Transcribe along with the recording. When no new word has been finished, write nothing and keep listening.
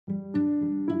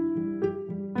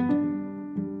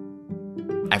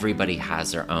everybody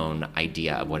has their own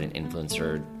idea of what an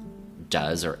influencer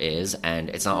does or is, and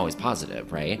it's not always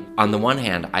positive, right? On the one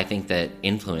hand, I think that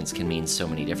influence can mean so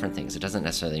many different things. It doesn't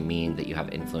necessarily mean that you have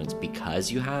influence because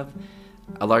you have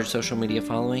a large social media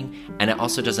following, and it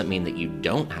also doesn't mean that you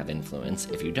don't have influence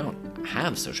if you don't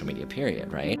have social media,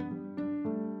 period, right?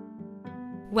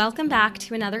 Welcome back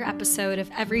to another episode of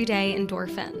Everyday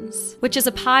Endorphins, which is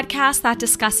a podcast that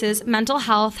discusses mental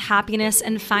health, happiness,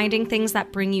 and finding things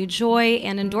that bring you joy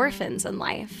and endorphins in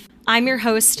life. I'm your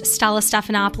host, Stella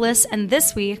Stephanopoulos, and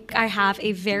this week I have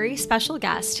a very special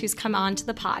guest who's come on to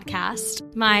the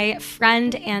podcast, my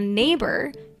friend and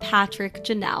neighbor, Patrick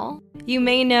Janelle. You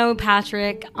may know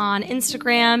Patrick on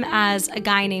Instagram as a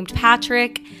guy named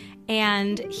Patrick,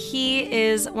 and he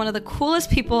is one of the coolest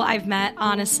people I've met,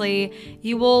 honestly.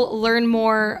 You will learn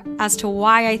more as to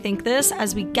why I think this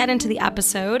as we get into the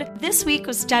episode. This week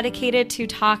was dedicated to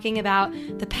talking about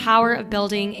the power of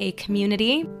building a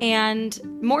community, and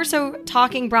more so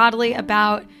talking broadly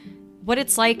about what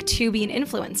it's like to be an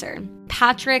influencer.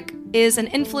 Patrick is an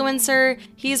influencer.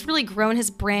 He's really grown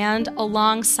his brand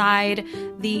alongside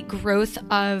the growth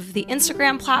of the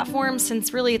Instagram platform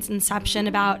since really its inception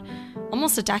about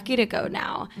almost a decade ago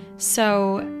now.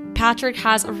 So Patrick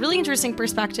has a really interesting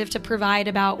perspective to provide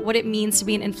about what it means to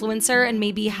be an influencer and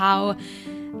maybe how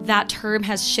that term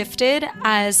has shifted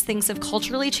as things have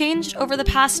culturally changed over the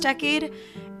past decade.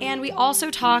 And we also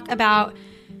talk about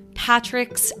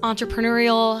Patrick's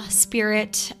entrepreneurial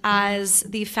spirit as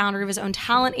the founder of his own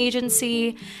talent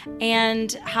agency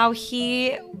and how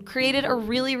he created a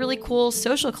really, really cool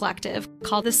social collective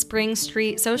called the Spring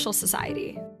Street Social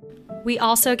Society. We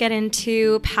also get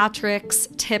into Patrick's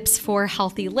tips for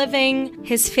healthy living,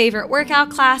 his favorite workout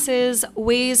classes,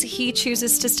 ways he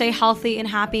chooses to stay healthy and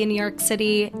happy in New York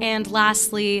City, and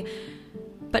lastly,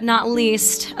 but not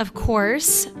least, of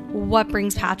course, what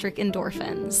brings Patrick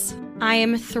endorphins. I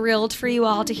am thrilled for you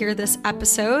all to hear this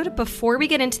episode. Before we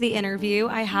get into the interview,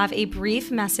 I have a brief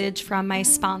message from my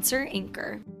sponsor,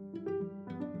 Anchor.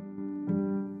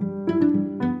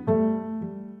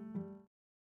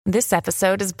 This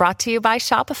episode is brought to you by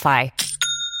Shopify.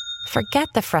 Forget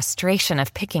the frustration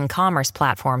of picking commerce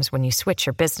platforms when you switch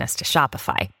your business to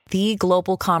Shopify, the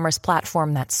global commerce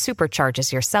platform that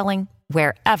supercharges your selling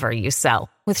wherever you sell.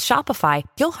 With Shopify,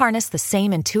 you'll harness the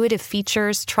same intuitive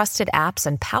features, trusted apps,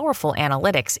 and powerful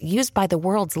analytics used by the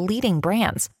world's leading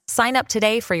brands. Sign up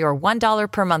today for your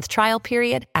 $1 per month trial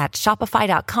period at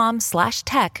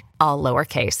shopify.com/tech, all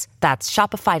lowercase. That's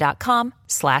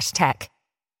shopify.com/tech.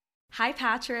 Hi,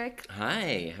 Patrick.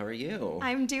 Hi, how are you?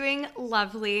 I'm doing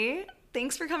lovely.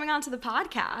 Thanks for coming on to the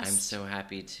podcast. I'm so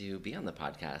happy to be on the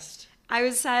podcast. I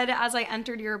was said as I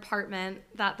entered your apartment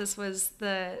that this was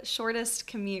the shortest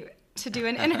commute to do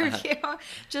an interview.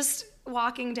 Just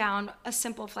walking down a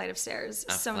simple flight of stairs.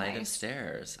 A so flight nice. of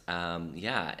stairs.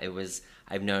 Yeah, it was.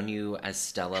 I've known you as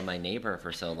Stella, my neighbor,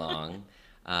 for so long.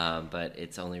 But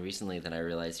it's only recently that I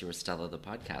realized you were Stella the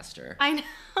podcaster. I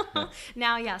know.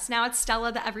 Now it's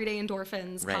Stella the Everyday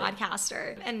Endorphins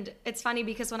podcaster. And it's funny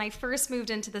because when I first moved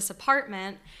into this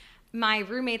apartment, my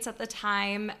roommates at the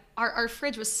time, our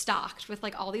fridge was stocked with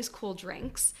like all these cool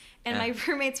drinks. And my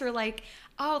roommates were like,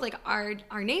 oh, like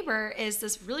our neighbor is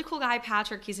this really cool guy,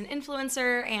 Patrick. He's an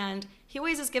influencer and he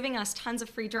always is giving us tons of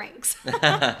free drinks.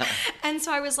 And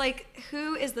so I was like,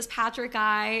 who is this Patrick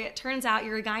guy? Turns out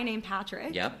you're a guy named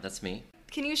Patrick. Yep, that's me.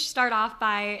 Can you start off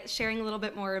by sharing a little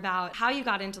bit more about how you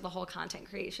got into the whole content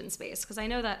creation space? Because I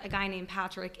know that a guy named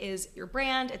Patrick is your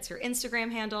brand. It's your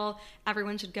Instagram handle.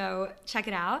 Everyone should go check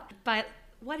it out. But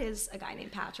what is a guy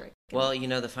named Patrick? Well, you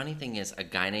know, the funny thing is a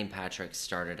guy named Patrick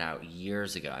started out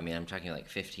years ago. I mean, I'm talking like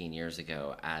 15 years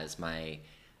ago as my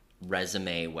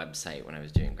resume website when I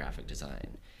was doing graphic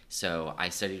design. So I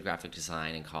studied graphic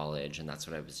design in college, and that's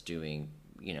what I was doing,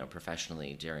 you know,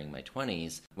 professionally during my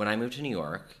 20s. When I moved to New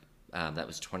York, that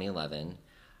was 2011,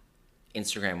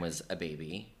 Instagram was a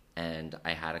baby, and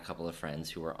I had a couple of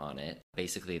friends who were on it.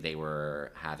 Basically, they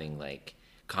were having like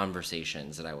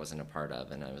conversations that I wasn't a part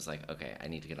of, and I was like, okay, I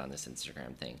need to get on this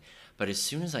Instagram thing. But as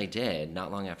soon as I did,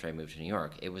 not long after I moved to New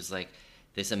York, it was like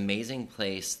this amazing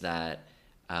place that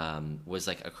was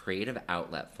like a creative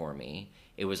outlet for me.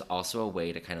 It was also a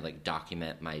way to kind of like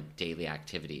document my daily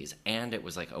activities, and it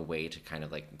was like a way to kind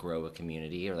of like grow a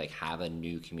community or like have a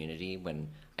new community when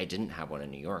I didn't have one in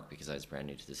New York because I was brand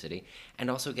new to the city, and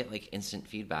also get like instant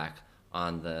feedback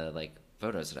on the like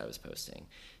photos that I was posting.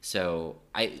 So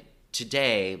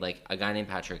today, like a guy named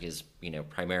Patrick is, you know,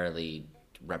 primarily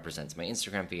represents my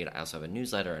Instagram feed. I also have a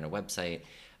newsletter and a website,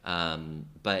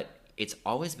 but it's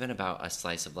always been about a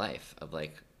slice of life of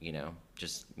like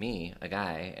just me, a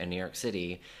guy in New York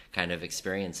City, kind of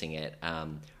experiencing it.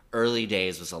 Early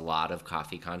days was a lot of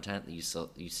coffee content. You still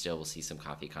will see some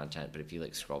coffee content, but if you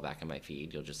like scroll back in my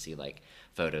feed, you'll just see like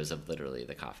photos of literally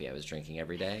the coffee I was drinking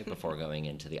every day before going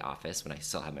into the office when I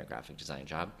still had my graphic design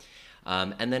job.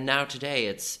 And then now today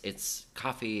it's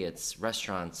coffee, it's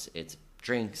restaurants, it's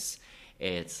drinks,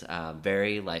 it's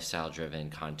very lifestyle driven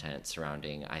content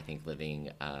surrounding, I think,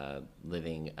 living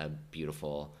a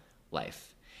beautiful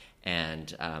life.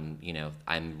 And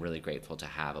I'm really grateful to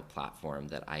have a platform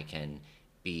that I can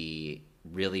be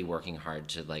really working hard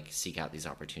to like seek out these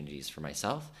opportunities for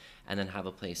myself, and then have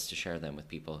a place to share them with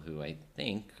people who I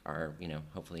think are,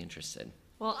 hopefully interested.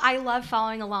 Well, I love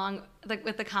following along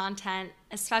with the content,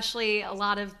 especially a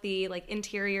lot of the like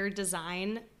interior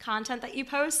design content that you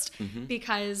post,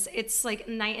 because it's like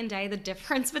night and day the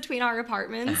difference between our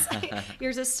apartments.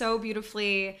 Yours is so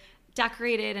beautifully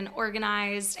decorated and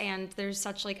organized, and there's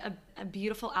such like a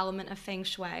beautiful element of feng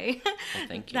shui. Well,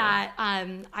 thank you. That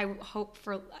I hope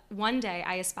for one day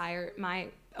I aspire my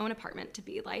own apartment to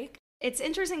be like. It's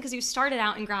interesting because you started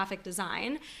out in graphic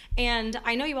design, and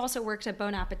I know you also worked at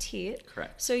Bon Appetit.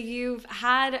 Correct. So you've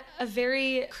had a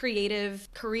very creative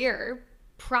career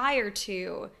prior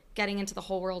to getting into the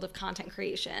whole world of content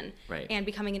creation, right, and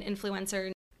becoming an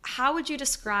influencer. How would you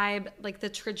describe like the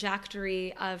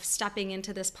trajectory of stepping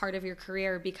into this part of your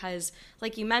career? Because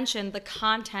like you mentioned, the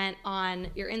content on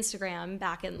your Instagram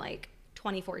back in like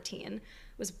 2014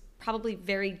 was probably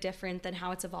very different than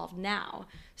how it's evolved now.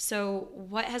 So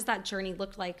what has that journey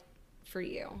looked like for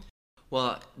you?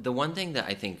 Well, the one thing that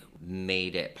I think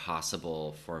made it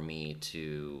possible for me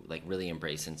to like really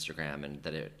embrace Instagram, and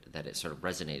that it sort of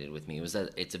resonated with me, was that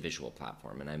it's a visual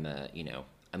platform, and I'm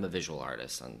a visual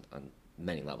artist on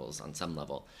many levels, on some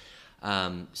level.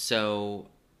 So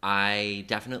I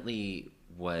definitely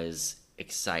was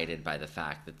excited by the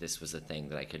fact that this was a thing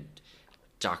that I could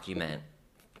document,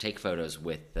 take photos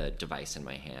with the device in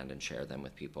my hand and share them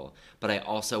with people. But I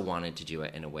also wanted to do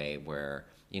it in a way where,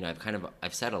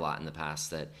 I've said a lot in the past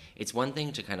that it's one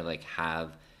thing to kind of like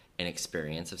have an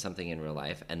experience of something in real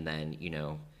life, and then,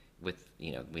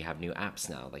 we have new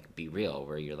apps now, like Be Real,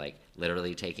 where you're like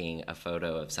literally taking a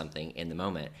photo of something in the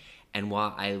moment. And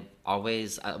while I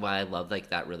love like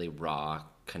that really raw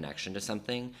connection to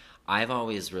something, I've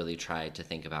always really tried to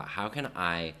think about how can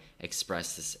I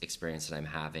express this experience that I'm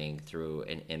having through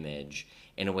an image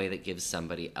in a way that gives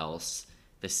somebody else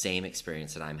the same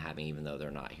experience that I'm having, even though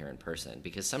they're not here in person.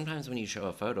 Because sometimes when you show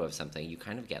a photo of something, you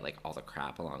kind of get like all the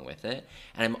crap along with it.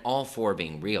 And I'm all for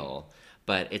being real,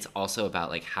 but it's also about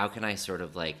like, how can I sort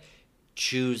of like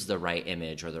choose the right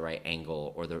image or the right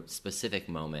angle or the specific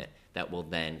moment that will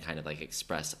then kind of like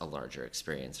express a larger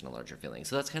experience and a larger feeling.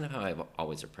 So that's kind of how I've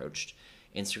always approached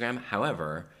Instagram.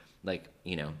 However, like,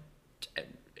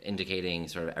 indicating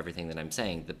sort of everything that I'm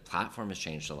saying, the platform has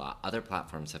changed a lot. Other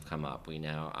platforms have come up. We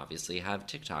now obviously have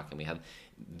TikTok, and we have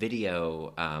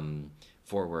video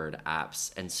forward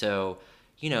apps. And so,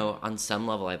 on some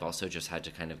level, I've also just had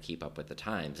to kind of keep up with the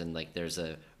times. And like, there's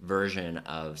a version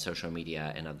of social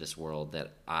media and of this world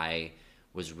that I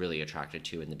was really attracted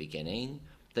to in the beginning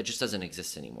that just doesn't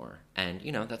exist anymore. And,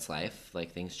 that's life.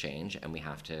 Like, things change, and we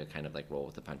have to kind of like roll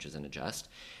with the punches and adjust.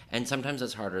 And sometimes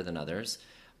it's harder than others.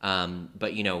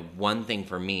 But, one thing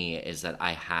for me is that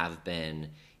I have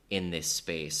been in this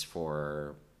space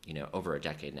for, over a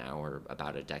decade now, or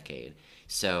about a decade.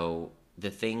 So the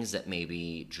things that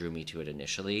maybe drew me to it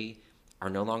initially are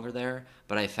no longer there,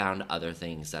 but I found other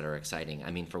things that are exciting.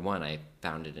 I mean, for one, I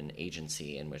founded an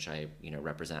agency in which I,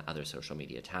 represent other social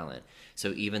media talent.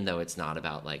 So even though it's not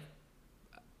about like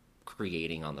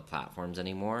creating on the platforms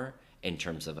anymore in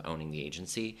terms of owning the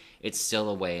agency, it's still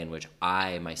a way in which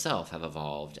I myself have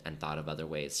evolved and thought of other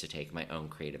ways to take my own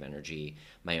creative energy,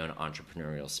 my own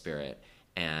entrepreneurial spirit,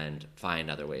 and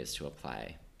find other ways to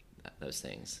apply those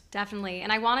things. Definitely.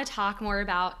 And I want to talk more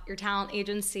about your talent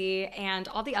agency and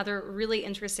all the other really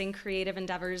interesting creative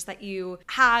endeavors that you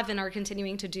have and are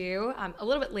continuing to do a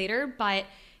little bit later. But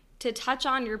to touch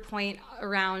on your point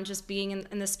around just being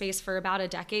in this space for about a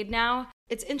decade now,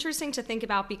 it's interesting to think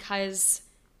about because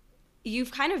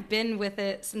you've kind of been with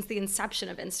it since the inception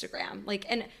of Instagram. Like,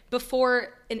 and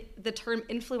before the term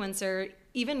influencer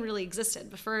even really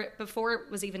existed, before it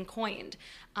was even coined,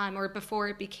 or before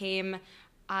it became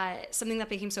something that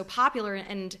became so popular,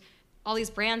 and all these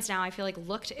brands now I feel like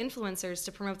look to influencers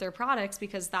to promote their products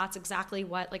because that's exactly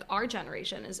what like our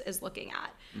generation is looking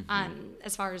at,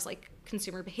 as far as like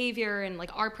consumer behavior and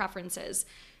like our preferences.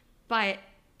 But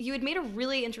you had made a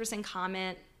really interesting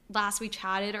comment last we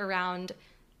chatted around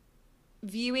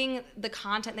viewing the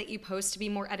content that you post to be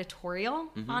more editorial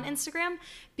on Instagram,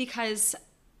 because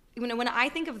when I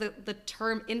think of the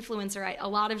term influencer, a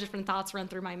lot of different thoughts run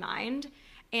through my mind.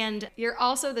 And you're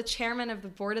also the chairman of the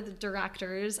board of the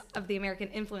directors of the American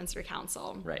Influencer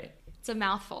Council. Right. It's a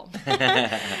mouthful.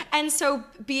 And so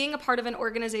being a part of an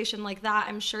organization like that,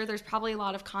 I'm sure there's probably a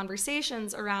lot of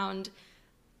conversations around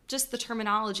just the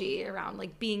terminology around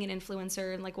like being an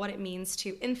influencer and like what it means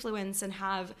to influence and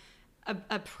have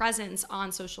a presence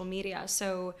on social media.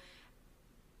 So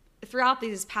throughout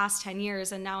these past 10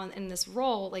 years and now in this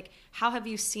role, like how have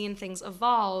you seen things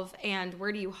evolve, and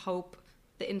where do you hope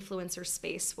the influencer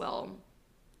space will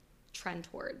trend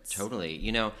towards? Totally.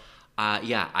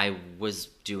 I was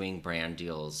doing brand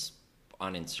deals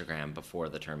on Instagram before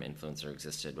the term influencer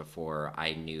existed, before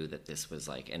I knew that this was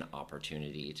like an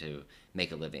opportunity to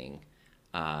make a living.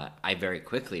 I very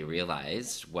quickly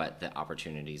realized what the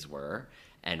opportunities were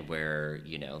and where,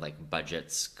 like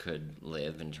budgets could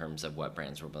live in terms of what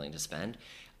brands were willing to spend.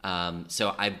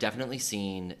 So I've definitely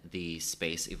seen the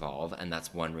space evolve, and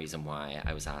that's one reason why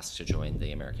I was asked to join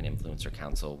the American Influencer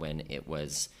Council when it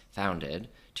was founded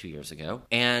 2 years ago.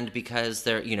 And because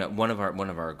one of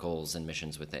our goals and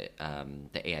missions with the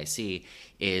AIC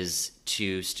is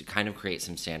to kind of create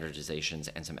some standardizations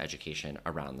and some education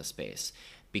around the space.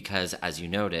 Because as you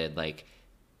noted, like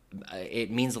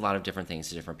it means a lot of different things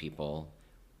to different people.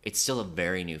 It's still a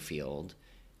very new field.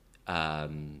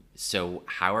 So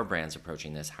how are brands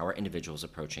approaching this? How are individuals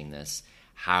approaching this?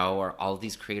 How are all of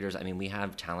these creators? I mean, we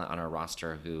have talent on our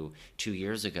roster who 2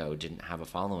 years ago didn't have a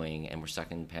following and were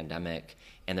stuck in the pandemic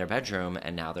in their bedroom,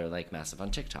 and now they're like massive on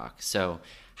TikTok. So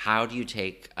how do you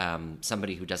take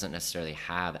somebody who doesn't necessarily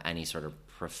have any sort of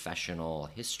professional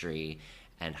history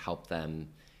and help them,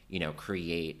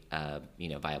 create a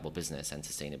viable business and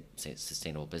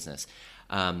sustainable business?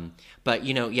 But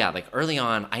like early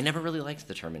on, I never really liked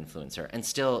the term influencer, and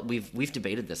still we've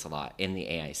debated this a lot in the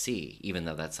AIC, even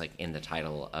though that's like in the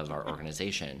title of our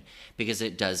organization, because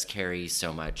it does carry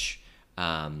so much.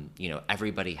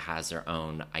 Everybody has their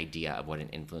own idea of what an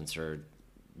influencer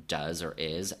does or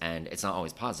is, and it's not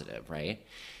always positive, right?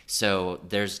 So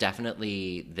there's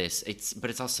definitely this. But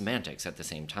it's all semantics at the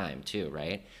same time too,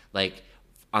 right? Like,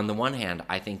 on the one hand,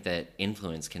 I think that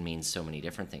influence can mean so many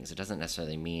different things. It doesn't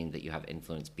necessarily mean that you have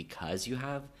influence because you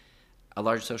have a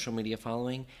large social media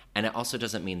following, and it also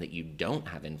doesn't mean that you don't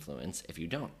have influence if you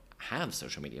don't have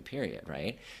social media, period,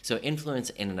 right? So influence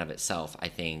in and of itself, I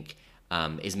think,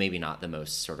 is maybe not the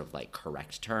most sort of like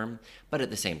correct term, but at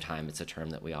the same time, it's a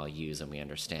term that we all use and we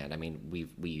understand. I mean,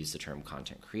 we use the term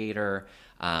content creator,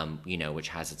 which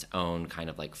has its own kind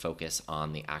of like focus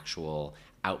on the actual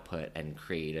output and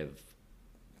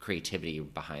creativity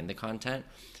behind the content,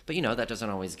 but that doesn't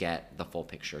always get the full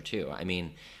picture too. I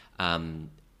mean,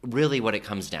 really what it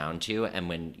comes down to, and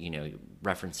when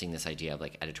referencing this idea of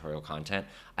like editorial content,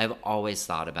 I've always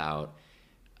thought about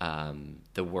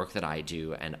the work that I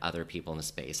do and other people in the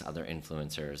space, other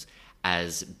influencers,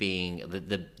 as being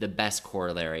the best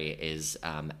corollary is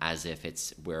as if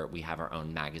it's where we have our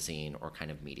own magazine or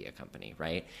kind of media company,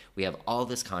 right? We have all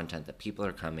this content that people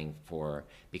are coming for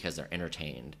because they're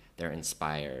entertained, they're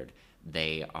inspired,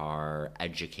 they are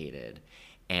educated.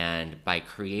 And by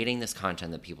creating this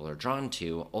content that people are drawn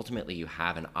to, ultimately you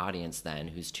have an audience then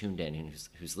who's tuned in and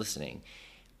who's listening.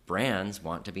 Brands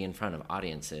want to be in front of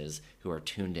audiences who are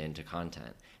tuned into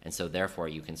content. And so therefore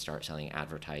you can start selling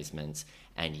advertisements,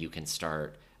 and you can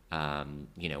start,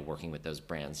 working with those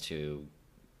brands to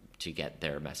get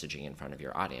their messaging in front of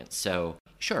your audience. So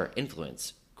sure,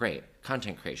 influence, great.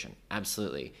 Content creation,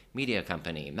 absolutely. Media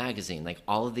company, magazine, like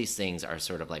all of these things are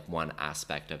sort of like one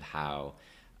aspect of how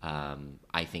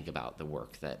I think about the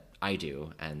work that I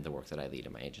do and the work that I lead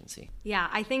in my agency. Yeah,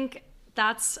 I think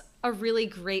that's a really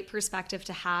great perspective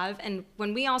to have. And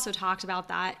when we also talked about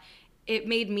that, it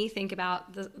made me think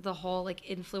about the whole like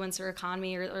influencer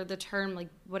economy or the term, like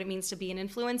what it means to be an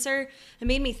influencer. It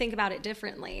made me think about it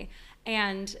differently.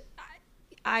 And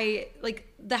I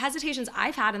like the hesitations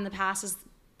I've had in the past is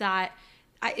that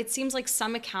it seems like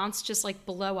some accounts just like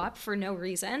blow up for no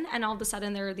reason. And all of a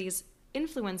sudden there are these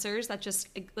influencers that just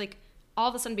like all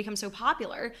of a sudden become so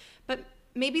popular, but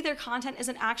maybe their content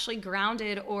isn't actually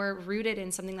grounded or rooted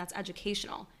in something that's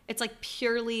educational. It's like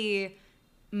purely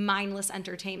mindless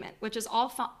entertainment, which is all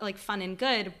fun and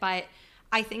good. But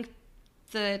I think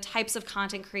the types of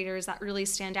content creators that really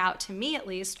stand out to me, at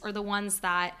least, are the ones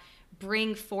that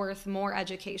bring forth more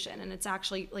education, and it's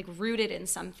actually like rooted in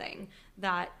something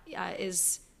that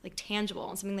is like tangible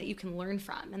and something that you can learn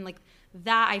from. And like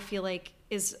that, I feel like,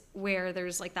 is where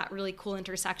there's like that really cool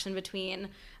intersection between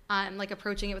like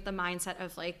approaching it with the mindset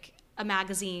of like a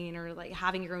magazine or like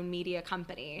having your own media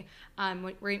company,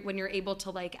 when you're able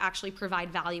to like actually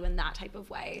provide value in that type of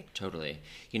way. Totally.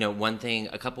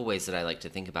 A couple ways that I like to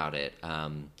think about it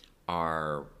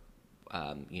are,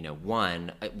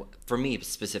 one, for me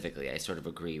specifically, I sort of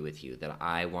agree with you that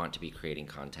I want to be creating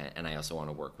content, and I also want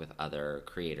to work with other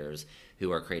creators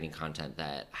who are creating content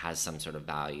that has some sort of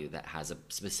value, that has a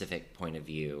specific point of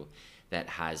view, that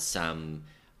has some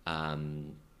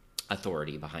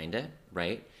authority behind it,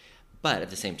 right? But at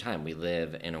the same time, we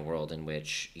live in a world in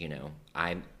which,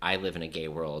 I live in a gay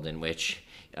world in which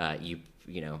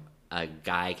a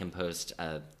guy can post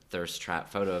a thirst trap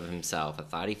photo of himself, a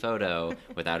thotty photo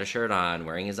without a shirt on,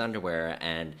 wearing his underwear,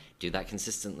 and do that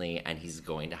consistently, and he's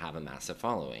going to have a massive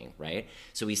following, right?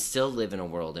 So we still live in a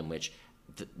world in which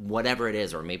whatever it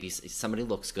is, or maybe somebody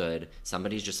looks good,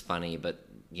 somebody's just funny, but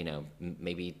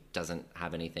maybe doesn't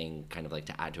have anything kind of like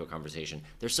to add to a conversation,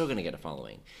 they're still going to get a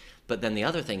following. But then the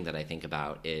other thing that I think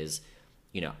about is,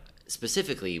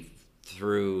 specifically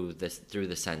through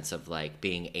the sense of like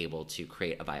being able to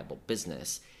create a viable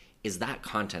business, is that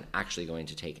content actually going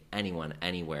to take anyone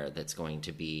anywhere that's going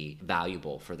to be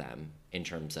valuable for them in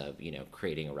terms of,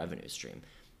 creating a revenue stream?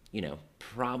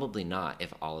 Probably not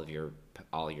if all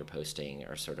you're posting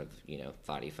are sort of,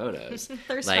 thotty photos.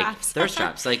 Thirst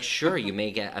traps. Like, sure, you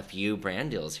may get a few brand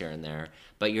deals here and there,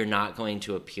 but you're not going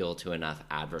to appeal to enough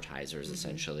advertisers,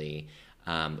 essentially,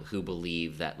 who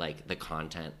believe that, like, the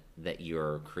content that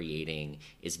you're creating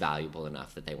is valuable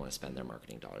enough that they want to spend their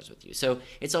marketing dollars with you. So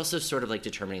it's also sort of like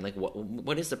determining, like,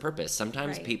 what is the purpose?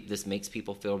 Sometimes this makes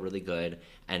people feel really good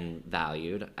and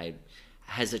valued. I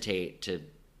hesitate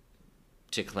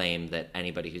to claim that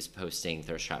anybody who's posting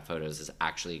thirst trap photos is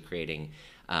actually creating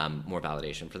more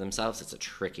validation for themselves. It's a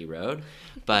tricky road,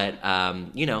 but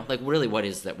like, really, what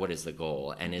is the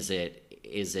goal? And is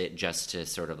it just to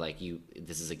sort of like,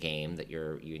 this is a game that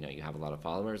you have a lot of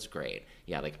followers? Great.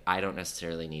 Yeah. Like, I don't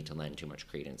necessarily need to lend too much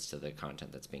credence to the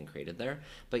content that's being created there,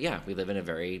 but yeah, we live in a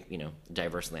very,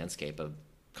 diverse landscape of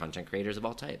content creators of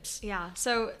all types. Yeah.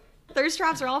 So thirst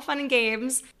traps are all fun and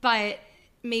games, but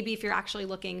maybe if you're actually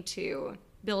looking to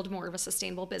build more of a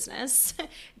sustainable business,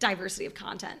 diversity of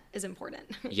content is important.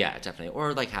 Yeah, definitely.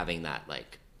 Or like having that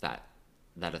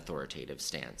authoritative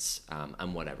stance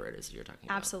on whatever it is that you're talking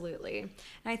about. Absolutely. And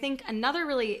I think another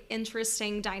really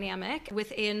interesting dynamic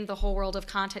within the whole world of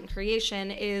content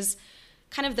creation is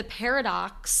kind of the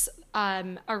paradox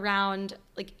around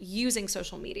like using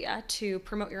social media to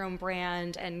promote your own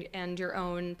brand and your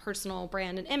own personal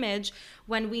brand and image,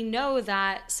 when we know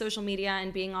that social media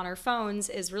and being on our phones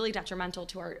is really detrimental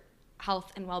to our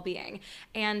health and well-being.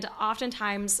 And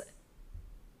oftentimes,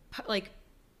 like,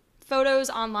 photos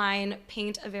online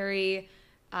paint a very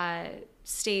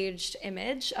staged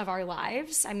image of our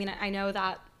lives. I mean, I know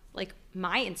that, like,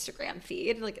 my Instagram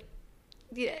feed, like,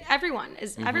 everyone's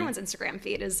Instagram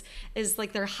feed is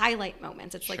like their highlight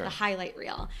moments. It's like the highlight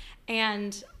reel.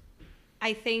 And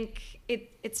I think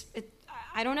it's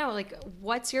I don't know, like,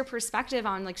 what's your perspective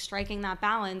on like striking that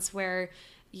balance where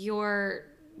you're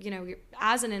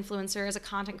as an influencer, as a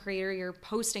content creator, you're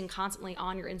posting constantly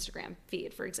on your Instagram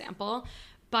feed, for example,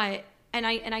 but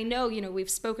I know, we've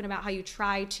spoken about how you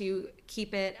try to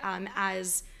keep it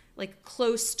as like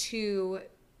close to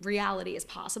reality as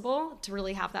possible to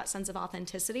really have that sense of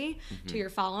authenticity to your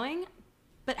following.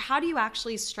 But how do you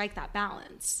actually strike that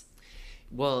balance?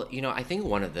 Well, I think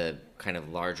one of the kind of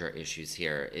larger issues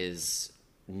here is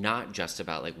not just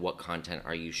about like what content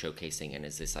are you showcasing and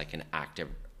is this like an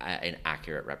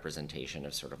accurate representation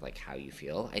of sort of like how you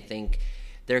feel. I think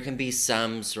there can be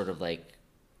some sort of like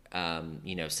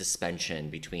suspension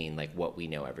between like what we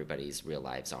know everybody's real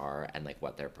lives are and like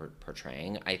what they're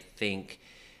portraying. I think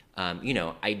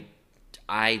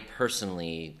I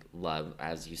personally love,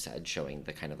 as you said, showing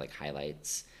the kind of like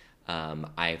highlights.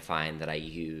 I find that I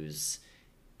use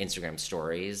Instagram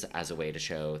stories as a way to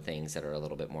show things that are a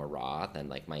little bit more raw than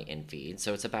like my in-feed.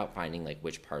 So it's about finding like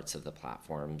which parts of the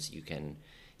platforms you can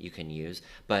use.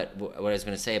 But what I was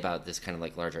going to say about this kind of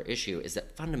like larger issue is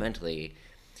that fundamentally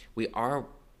we are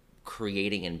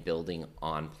creating and building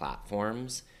on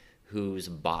platforms whose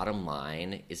bottom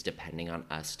line is depending on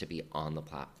us to be on the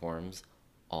platforms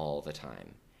all the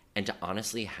time, and to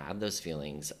honestly have those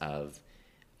feelings of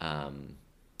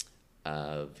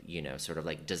sort of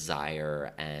like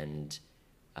desire and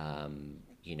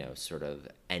sort of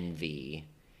envy,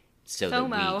 so FOMO.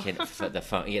 That we can the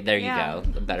phone. Yeah, there you go,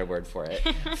 a better word for it.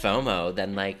 FOMO.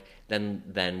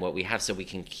 Then what we have, so we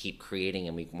can keep creating,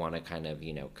 and we want to kind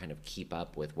of keep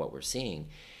up with what we're seeing.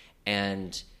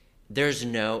 And there's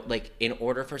no, like, in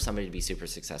order for somebody to be super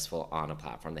successful on a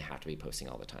platform, they have to be posting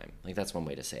all the time. Like, that's one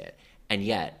way to say it. And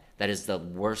yet, that is the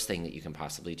worst thing that you can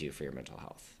possibly do for your mental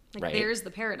health. Like, right? There's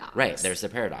the paradox. Right, there's the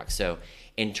paradox. So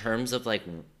in terms of, like,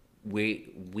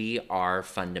 we are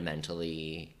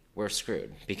fundamentally, we're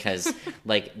screwed because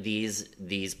like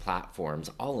these platforms,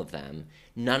 all of them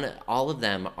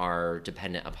are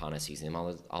dependent upon us using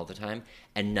them all the time,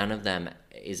 and none of them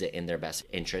is it in their best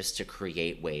interest to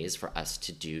create ways for us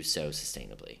to do so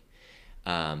sustainably.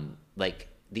 Like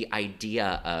the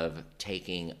idea of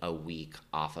taking a week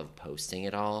off of posting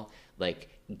it all, like,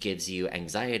 gives you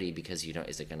anxiety because you don't,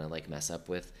 is it gonna like mess up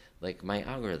with like my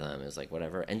algorithm, is like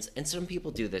whatever, and some people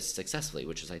do this successfully,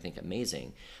 which is I think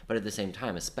amazing, but at the same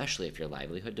time, especially if your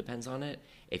livelihood depends on it,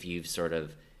 if you've sort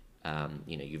of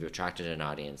you've attracted an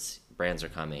audience, brands are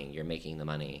coming, you're making the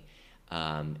money,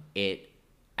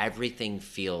 everything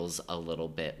feels a little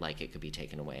bit like it could be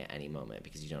taken away at any moment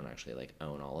because you don't actually like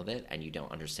own all of it, and you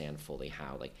don't understand fully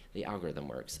how like the algorithm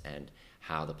works and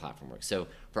how the platform works. So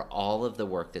for all of the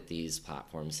work that these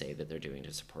platforms say that they're doing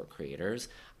to support creators,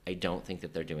 I don't think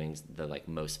that they're doing the like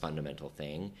most fundamental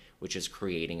thing, which is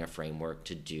creating a framework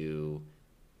to do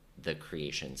the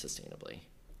creation sustainably.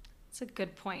 That's a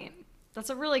good point.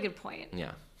 That's a really good point.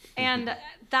 Yeah. And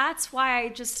that's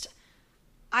why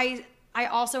I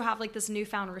also have like this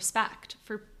newfound respect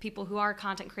for people who are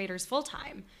content creators full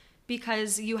time,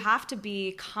 because you have to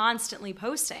be constantly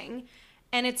posting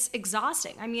and it's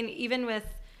exhausting. I mean, even with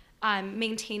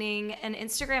maintaining an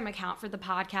Instagram account for the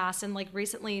podcast and like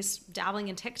recently dabbling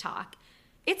in TikTok,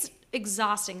 it's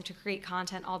exhausting to create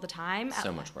content all the time.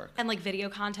 So much work. And like video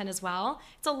content as well.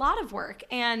 It's a lot of work.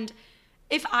 And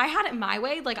if I had it my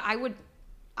way, like I would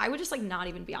just like not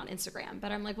even be on Instagram,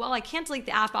 but I'm like, well, I can't delete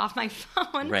the app off my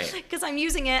phone, right, because I'm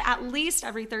using it at least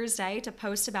every Thursday to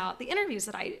post about the interviews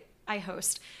that I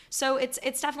host. So it's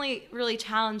definitely really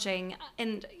challenging.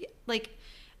 And like,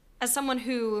 as someone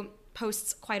who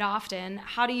posts quite often,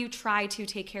 how do you try to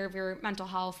take care of your mental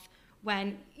health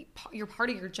when your part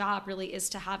of your job really is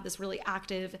to have this really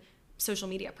active social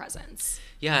media presence?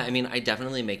 Yeah, I mean, I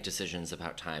definitely make decisions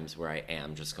about times where I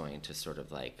am just going to sort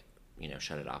of like,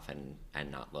 shut it off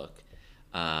and not look.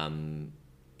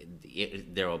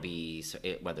 There will be,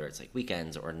 whether it's like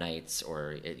weekends or nights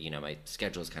or, my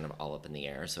schedule is kind of all up in the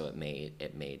air. So it may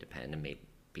depend and may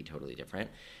be totally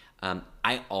different.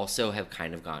 I also have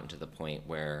kind of gotten to the point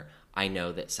where I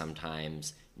know that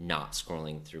sometimes not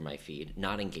scrolling through my feed,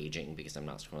 not engaging because I'm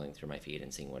not scrolling through my feed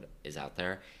and seeing what is out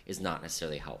there, is not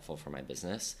necessarily helpful for my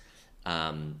business.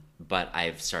 But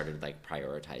I've started like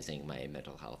prioritizing my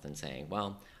mental health and saying,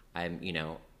 well,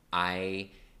 I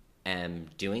am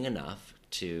doing enough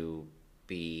to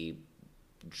be,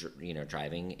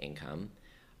 driving income.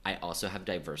 I also have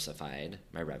diversified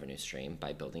my revenue stream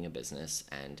by building a business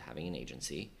and having an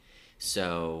agency.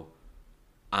 So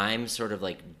I'm sort of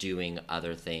like doing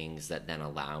other things that then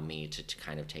allow me to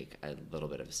kind of take a little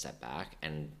bit of a step back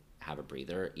and have a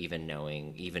breather, even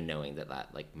knowing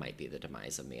that like might be the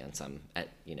demise of me on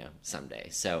someday.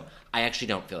 So I actually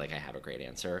don't feel like I have a great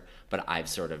answer, but I've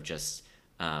sort of just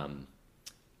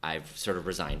I've sort of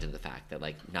resigned to the fact that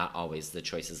like not always the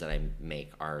choices that I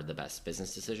make are the best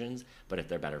business decisions, but if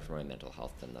they're better for my mental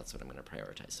health, then that's what I'm going to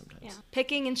prioritize sometimes. Yeah.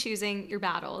 Picking and choosing your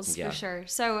battles, for sure.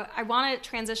 So I want to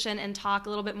transition and talk a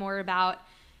little bit more about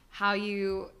how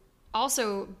you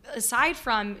also, aside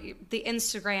from the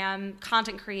Instagram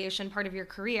content creation part of your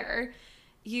career,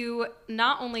 you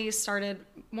not only started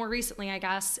more recently, I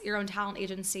guess, your own talent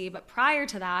agency, but prior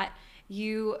to that,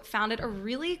 you founded a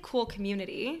really cool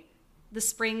community, the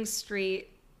Spring Street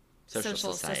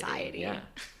Social Society. Yeah.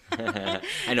 I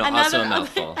know, also a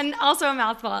mouthful. And also a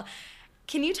mouthful.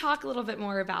 Can you talk a little bit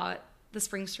more about the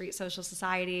Spring Street Social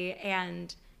Society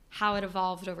and how it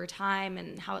evolved over time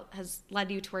and how it has led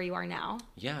you to where you are now?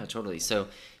 Yeah, totally. So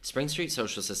Spring Street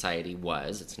Social Society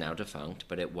it's now defunct,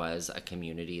 but it was a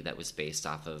community that was based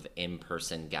off of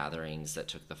in-person gatherings that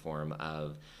took the form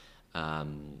of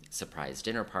surprise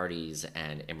dinner parties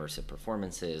and immersive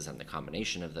performances and the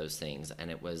combination of those things. And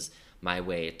it was my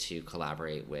way to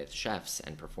collaborate with chefs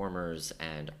and performers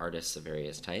and artists of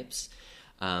various types.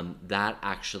 That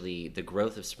actually, the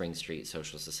growth of Spring Street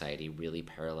Social Society really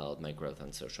paralleled my growth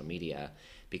on social media,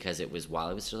 because it was while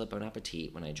I was still at Bon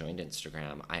Appetit when I joined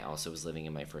Instagram. I also was living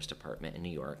in my first apartment in New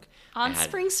York.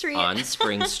 Spring Street. On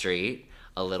Spring Street,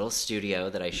 a little studio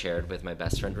that I shared with my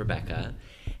best friend Rebecca.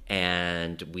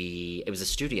 And it was a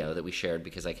studio that we shared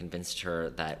because I convinced her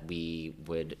that we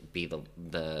would be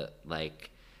the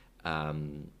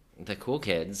cool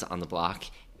kids on the block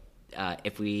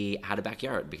if we had a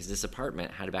backyard, because this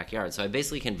apartment had a backyard. So I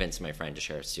basically convinced my friend to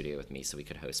share a studio with me so we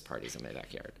could host parties in my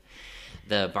backyard.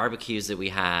 The barbecues that we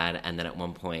had, and then at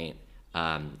one point,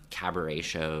 cabaret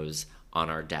shows on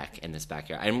our deck in this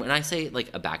backyard. And when I say like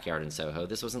a backyard in Soho,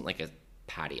 this wasn't like a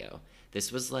patio.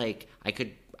 This was like I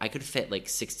could fit like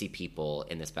 60 people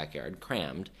in this backyard,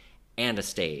 crammed, and a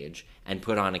stage, and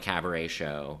put on a cabaret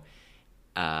show.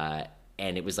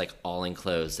 And it was like all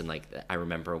enclosed, and like I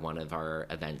remember one of our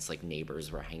events, like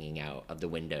neighbors were hanging out of the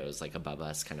windows like above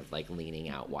us, kind of like leaning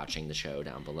out watching the show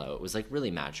down below. It was like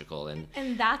really magical, and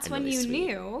that's when really you sweet.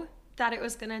 Knew that it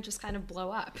was gonna just kind of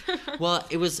blow up. Well,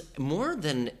 it was more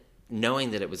than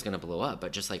knowing that it was going to blow up,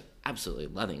 but just like absolutely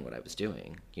loving what I was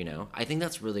doing, you know? I think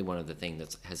that's really one of the things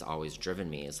that has always driven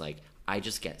me, is like I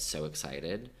just get so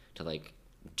excited to like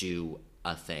do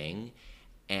a thing,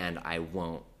 and I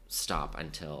won't stop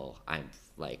until I'm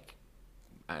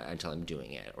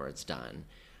doing it or it's done.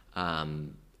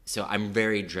 So I'm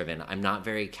very driven. I'm not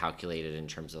very calculated in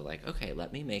terms of like, okay,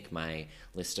 let me make my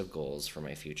list of goals for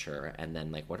my future, and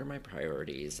then like, what are my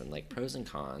priorities and like pros and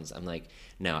cons? I'm like,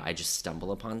 no, I just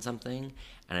stumble upon something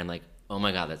and I'm like, oh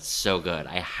my God, that's so good.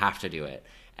 I have to do it.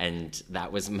 And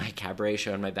that was my cabaret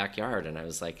show in my backyard. And I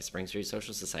was like, Spring Street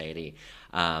Social Society.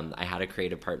 I had a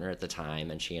creative partner at the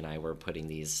time, and she and I were putting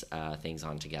these things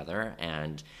on together,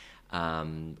 and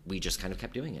we just kind of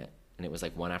kept doing it. And it was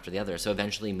like one after the other. So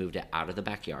eventually moved it out of the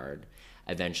backyard,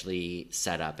 eventually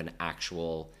set up an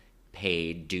actual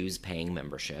paid dues-paying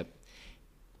membership.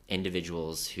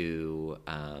 Individuals who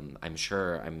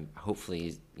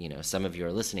hopefully, you know, some of you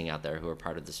are listening out there who are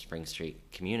part of the Spring Street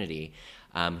community,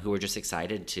 who were just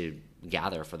excited to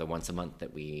gather for the once a month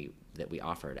that we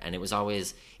offered. And it was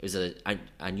an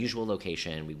unusual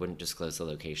location. We wouldn't disclose the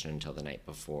location until the night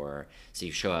before. So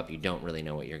you show up, you don't really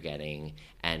know what you're getting,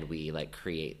 and we like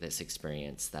create this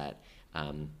experience that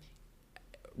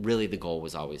really the goal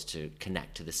was always to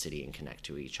connect to the city and connect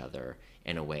to each other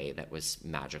in a way that was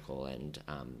magical and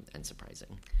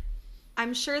surprising.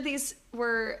 I'm sure these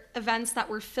were events that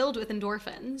were filled with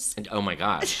endorphins. And oh my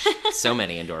gosh, so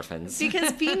many endorphins.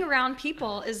 Because being around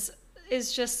people is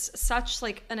just such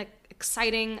like an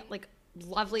exciting, like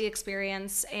lovely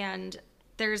experience. And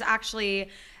there's actually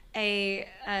a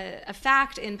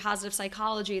fact in positive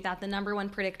psychology that the number one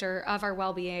predictor of our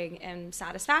well-being and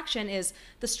satisfaction is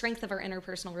the strength of our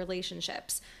interpersonal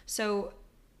relationships. So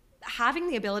having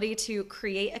the ability to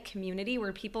create a community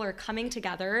where people are coming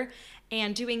together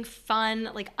and doing fun,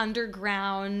 like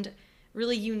underground,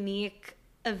 really unique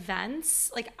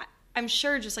events, like I'm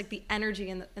sure just like the energy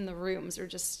in the rooms are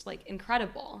just like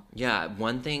incredible. Yeah,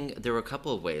 one thing, there were a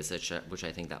couple of ways which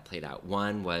I think that played out.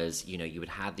 One was, you know, you would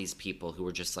have these people who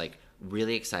were just like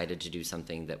really excited to do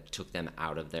something that took them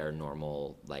out of their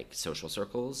normal like social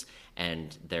circles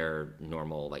and their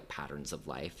normal like patterns of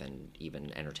life and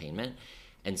even entertainment.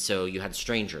 And so you had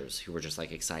strangers who were just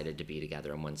like excited to be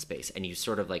together in one space. And you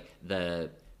sort of like the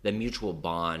mutual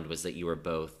bond was that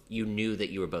you knew that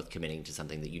you were both committing to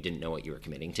something that you didn't know what you were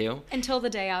committing to. Until the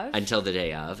day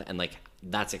of. And like,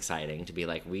 that's exciting to be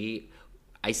like,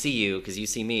 I see you because you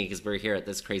see me because we're here at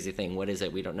this crazy thing. What is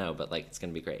it? We don't know, but like, it's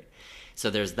going to be great.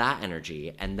 So there's that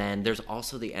energy. And then there's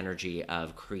also the energy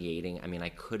of creating. I mean, I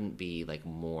couldn't be like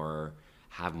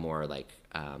have more like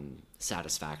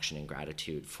satisfaction and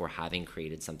gratitude for having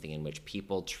created something in which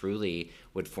people truly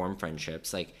would form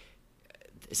friendships. Like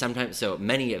sometimes, so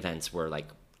many events were like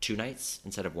 2 nights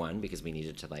instead of 1 because we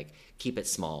needed to like keep it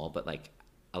small but like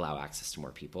allow access to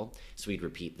more people. So we'd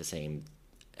repeat the same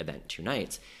event 2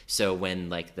 nights. So when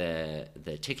like the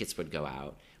tickets would go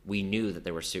out, we knew that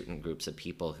there were certain groups of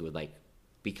people who would like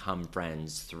become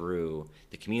friends through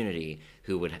the community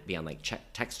who would be on like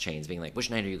text chains being like, which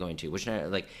night are you going to, which night,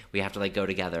 like we have to like go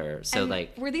together. So and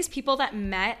like, were these people that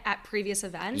met at previous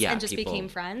events and just became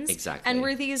friends? Exactly. And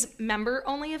were these member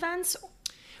only events?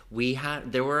 We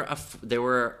had, there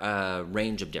were a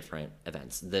range of different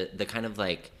events. The kind of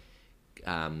like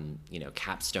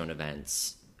capstone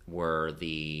events were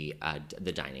the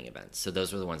dining events. So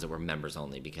those were the ones that were members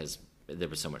only because there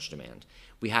was so much demand.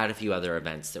 We had a few other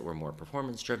events that were more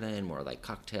performance driven, more like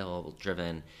cocktail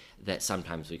driven, that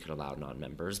sometimes we could allow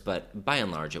non-members, but by and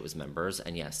large it was members.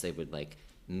 And yes, they would like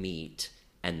meet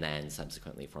and then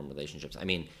subsequently form relationships. I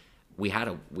mean, we had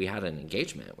an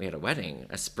engagement, we had a wedding,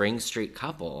 a Spring Street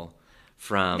couple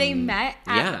from they met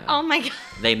oh my god,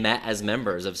 they met as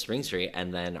members of Spring Street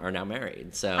and then are now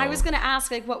married. So I was gonna ask,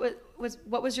 like, what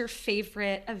was your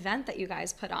favorite event that you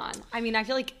guys put on? I mean, I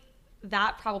feel like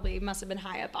that probably must have been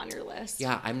high up on your list.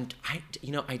 Yeah,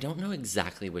 I don't know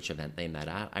exactly which event they met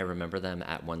at. I remember them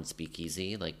at one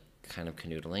speakeasy, like kind of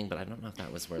canoodling, but I don't know if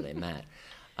that was where they met.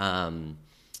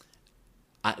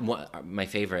 My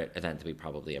favorite event that we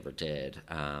probably ever did,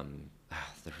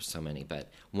 there were so many, but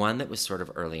one that was sort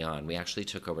of early on, we actually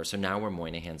took over. So now where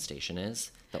Moynihan Station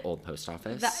is, the old post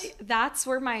office. That's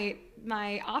where my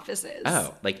office is.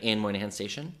 Oh, like in Moynihan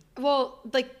Station? Well,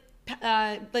 like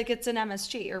it's an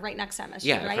MSG or right next to MSG,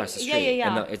 yeah, right? Across the street.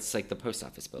 Yeah. And it's like the post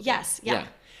office building. Yes, yeah.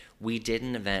 We did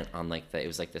an event on it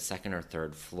was like the second or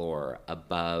third floor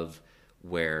above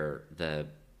where the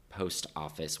post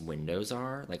office windows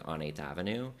are, like on 8th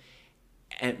Avenue.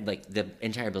 And like the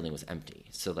entire building was empty.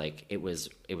 So like it was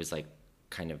like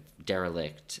kind of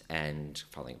derelict and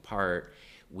falling apart.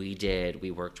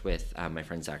 We worked with my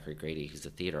friend Zachary Grady, who's a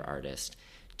theater artist,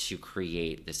 to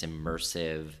create this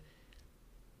immersive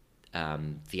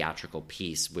theatrical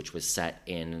piece, which was set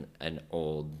in an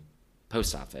old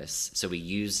post office. So we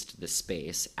used the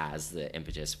space as the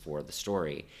impetus for the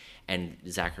story. And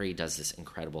Zachary does this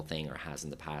incredible thing, or has in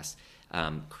the past,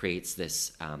 creates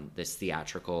this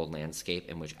theatrical landscape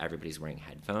in which everybody's wearing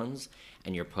headphones,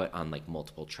 and you're put on like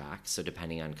multiple tracks. So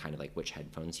depending on kind of like which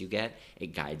headphones you get, it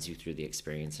guides you through the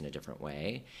experience in a different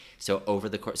way. So over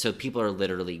the course, so people are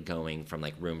literally going from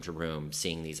like room to room,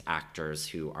 seeing these actors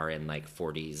who are in like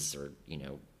 40s or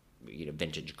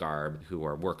vintage garb, who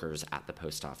are workers at the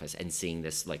post office, and seeing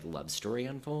this like love story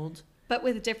unfold. But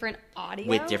with different audio?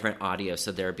 With different audio.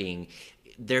 So they're being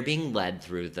led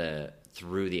through the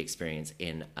experience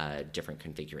in a different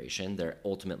configuration. They're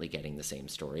ultimately getting the same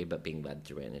story, but being led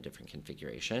through it in a different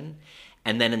configuration.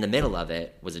 And then in the middle of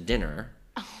it was a dinner.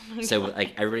 Oh my so God.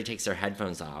 Like everybody takes their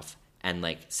headphones off and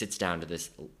like sits down to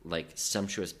this like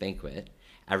sumptuous banquet.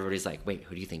 Everybody's like, wait,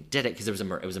 who do you think did it? Because it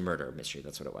was a murder mystery.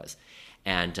 That's what it was.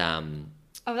 And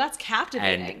oh, that's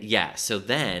captivating. And yeah, so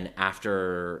then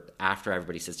after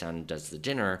everybody sits down and does the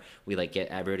dinner, we like get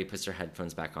everybody puts their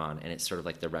headphones back on, and it's sort of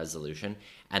like the resolution.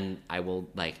 And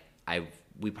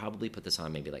we probably put this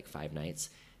on maybe like 5 nights.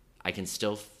 I can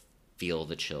still feel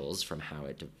the chills from how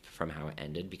it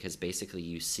ended, because basically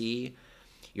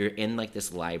you're in like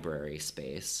this library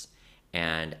space,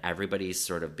 and everybody's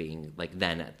sort of being like,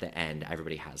 then at the end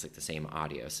everybody has like the same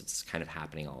audio, so it's kind of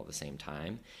happening all at the same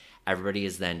time. Everybody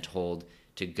is then told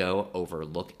to go over,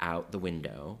 look out the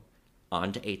window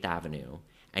onto 8th Avenue,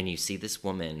 and you see this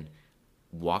woman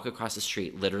walk across the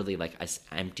street, literally like an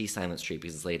empty, silent street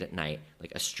because it's late at night,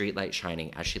 like a street light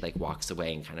shining as she like walks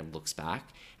away and kind of looks back,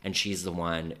 and she's the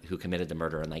one who committed the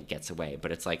murder and like gets away.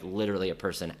 But it's like literally a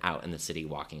person out in the city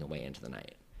walking away into the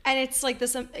night. And it's like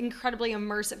this incredibly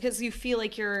immersive, because you feel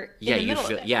like you're in the middle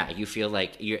of it. Yeah, you feel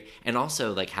like you're, and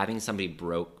also like having somebody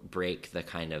break the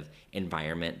kind of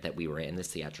environment that we were in, this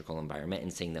theatrical environment,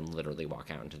 and seeing them literally walk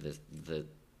out into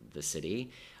the city,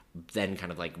 then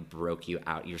kind of like broke you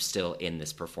out. You're still in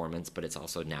this performance, but it's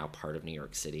also now part of New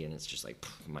York City, and it's just like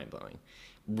mind blowing,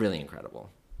 really incredible.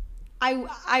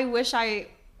 I wish I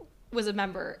was a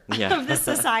member of this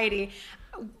society.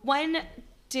 When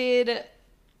did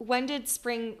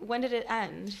it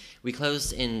end? We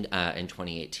closed in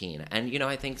 2018. And,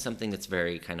 I think something that's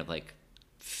very kind of like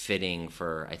fitting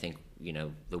for, I think,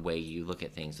 the way you look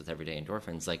at things with Everyday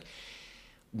Endorphins, like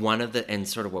one of the, and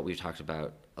sort of what we've talked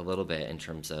about a little bit in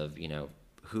terms of,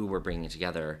 who we're bringing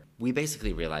together, we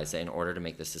basically realized that in order to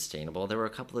make this sustainable, there were a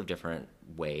couple of different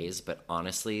ways, but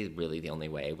honestly, really the only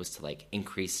way was to like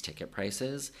increase ticket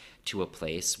prices to a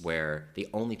place where the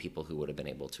only people who would have been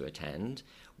able to attend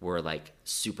were like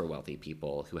super wealthy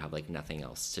people who have like nothing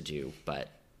else to do but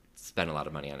spend a lot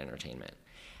of money on entertainment.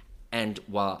 And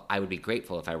while I would be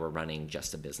grateful if I were running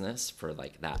just a business for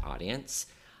like that audience,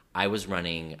 I was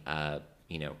running a,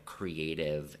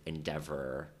 creative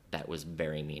endeavor that was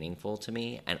very meaningful to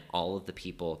me. And all of the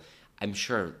people, I'm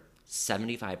sure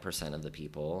 75% of the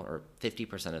people or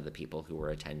 50% of the people who were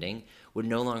attending would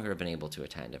no longer have been able to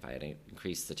attend if I had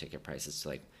increased the ticket prices to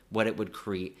like what it would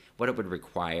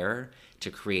require to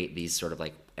create these sort of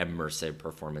like immersive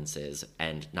performances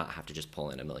and not have to just pull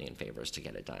in a million favors to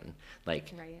get it done.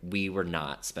 Like right. We were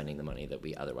not spending the money that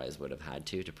we otherwise would have had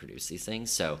to produce these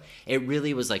things. So it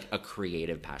really was like a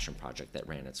creative passion project that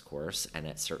ran its course. And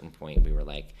at a certain point we were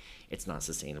like, it's not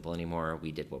sustainable anymore.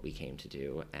 We did what we came to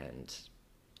do, and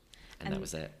that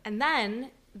was it. And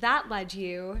then that led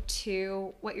you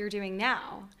to what you're doing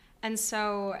now. And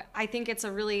so I think it's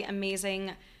a really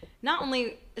amazing, not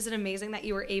only is it amazing that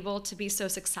you were able to be so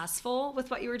successful with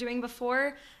what you were doing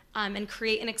before, and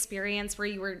create an experience where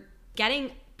you were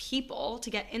getting people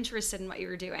to get interested in what you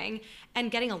were doing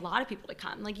and getting a lot of people to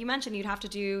come. Like you mentioned, you'd have to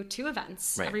do 2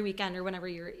 events right. every weekend or whenever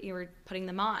you were putting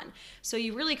them on. So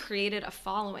you really created a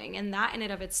following, and that in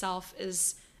and of itself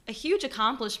is a huge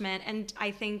accomplishment. And I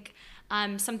think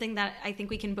something that I think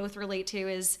we can both relate to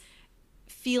is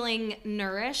feeling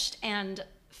nourished and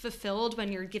fulfilled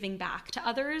when you're giving back to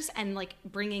others and like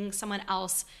bringing someone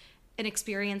else an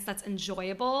experience that's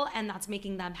enjoyable and that's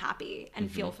making them happy and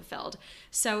feel fulfilled.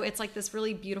 So it's like this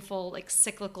really beautiful, like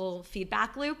cyclical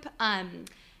feedback loop.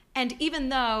 And even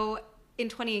though in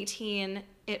 2018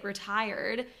 it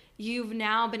retired, you've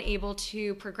now been able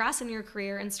to progress in your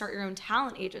career and start your own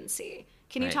talent agency.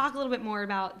 Can you talk a little bit more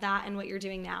about that and what you're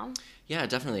doing now? Yeah,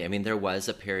 definitely. I mean, there was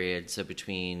a period, so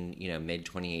between, mid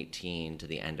 2018 to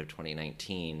the end of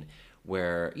 2019,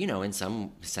 where, in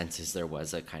some senses there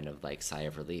was a kind of like sigh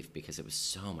of relief because it was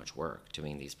so much work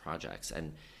doing these projects.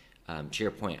 And to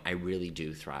your point, I really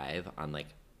do thrive on like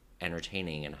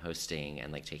entertaining and hosting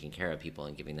and like taking care of people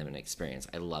and giving them an experience.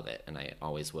 I love it, and I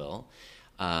always will.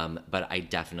 But I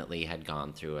definitely had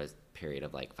gone through a period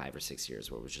of like 5 or 6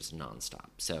 years where it was just nonstop.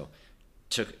 So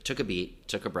took a beat,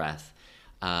 took a breath,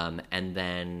 and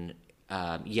then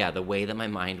the way that my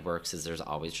mind works is there's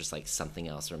always just like something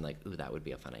else where I'm like, ooh, that would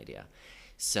be a fun idea.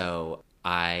 So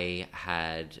I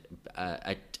had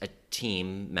a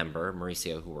team member,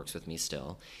 Mauricio, who works with me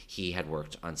still. He had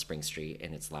worked on Spring Street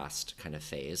in its last kind of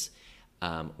phase,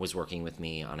 was working with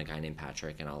me on A Guy Named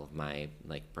Patrick and all of my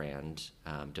like brand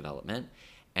development.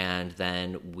 And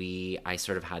then I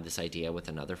sort of had this idea with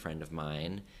another friend of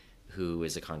mine who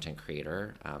is a content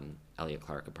creator, Elliot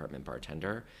Clark, apartment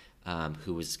bartender,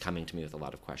 who was coming to me with a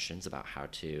lot of questions about how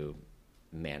to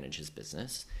manage his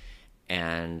business.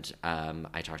 And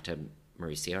I talked to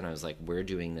Mauricio and I was like, we're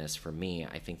doing this for me.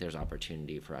 I think there's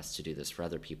opportunity for us to do this for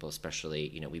other people,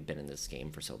 especially, we've been in this game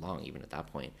for so long, even at that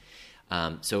point.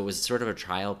 So it was sort of a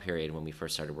trial period when we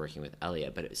first started working with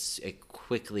Elliot, but it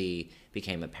quickly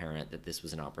became apparent that this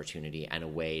was an opportunity and a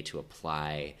way to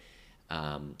apply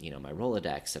my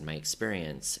Rolodex and my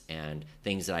experience and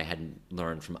things that I had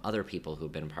learned from other people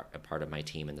who've been a part of my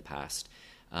team in the past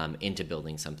into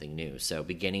building something new. So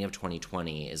beginning of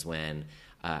 2020 is when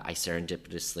I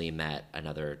serendipitously met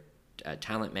another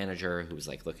talent manager who was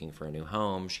like looking for a new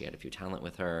home. She had a few talent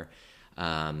with her.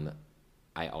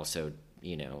 I also,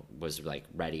 was like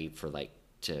ready for like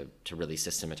to really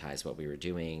systematize what we were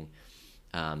doing.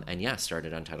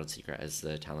 Started Untitled Secret as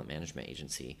the talent management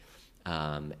agency.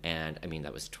 And I mean,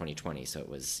 that was 2020. So it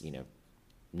was,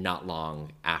 not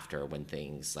long after when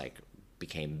things like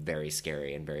became very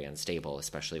scary and very unstable,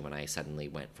 especially when I suddenly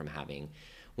went from having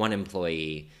one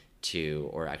employee to,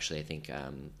 or actually I think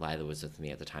Lila was with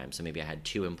me at the time. So maybe I had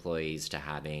 2 employees to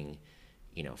having,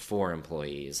 4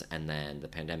 employees, and then the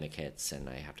pandemic hits and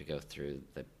I have to go through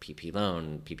the PPP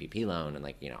loan and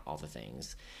like, all the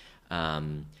things.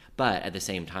 But at the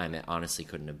same time, it honestly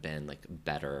couldn't have been like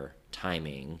better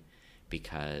timing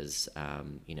because,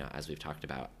 as we've talked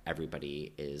about,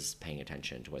 everybody is paying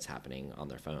attention to what's happening on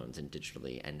their phones and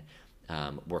digitally, and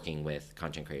working with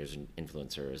content creators and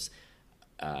influencers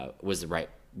was the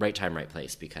right time, right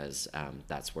place, because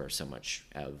that's where so much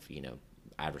of,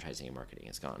 advertising and marketing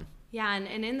has gone. Yeah,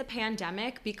 and in the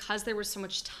pandemic, because there was so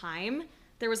much time,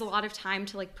 there was a lot of time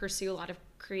to like pursue a lot of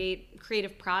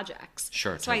creative projects.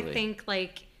 Sure, so totally. I think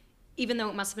like, even though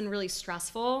it must have been really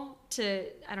stressful to,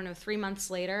 3 months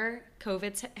later,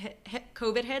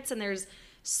 COVID hits, and there's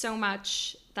so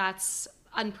much that's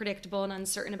unpredictable and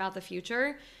uncertain about the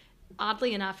future.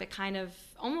 Oddly enough, it kind of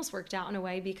almost worked out in a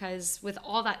way, because with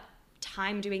all that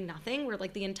time doing nothing, where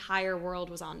like the entire world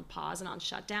was on pause and on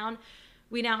shutdown,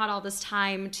 we now had all this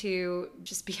time to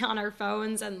just be on our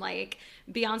phones and like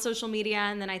be on social media.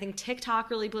 And then I think TikTok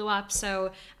really blew up.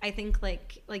 So I think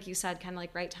like you said, kind of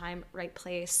like right time, right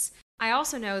place. I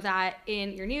also know that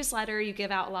in your newsletter, you give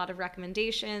out a lot of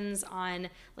recommendations on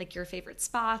like your favorite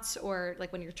spots, or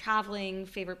like when you're traveling,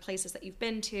 favorite places that you've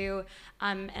been to,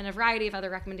 and a variety of other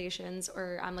recommendations,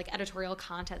 or like editorial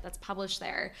content that's published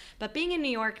there. But being in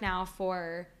New York now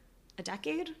for a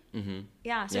decade? Mm-hmm.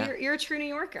 Yeah, so yeah. You're a true New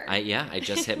Yorker. I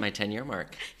just hit my 10-year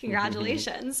mark.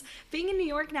 Congratulations. Being in New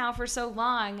York now for so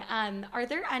long, are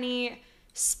there any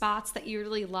spots that you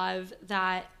really love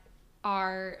that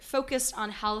are focused on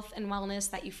health and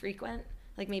wellness that you frequent?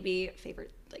 Like maybe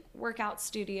favorite like workout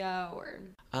studio or...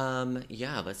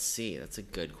 Let's see. That's a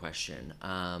good question.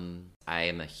 I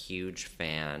am a huge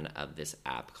fan of this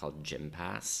app called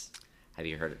Gympass. Have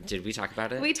you heard it? Did we talk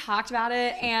about it? We talked about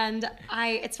it, and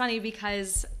it's funny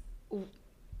because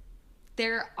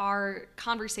there are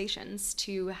conversations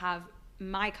to have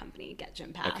my company get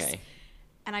Gympass. Okay.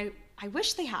 And I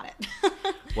wish they had it.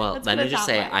 Well, let me just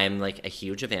say, I am like a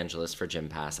huge evangelist for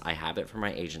Gympass. I have it for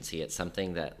my agency. It's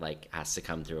something that like has to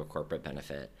come through a corporate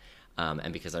benefit.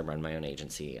 And because I run my own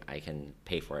agency, I can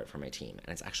pay for it for my team. And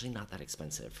it's actually not that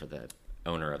expensive for the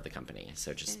owner of the company.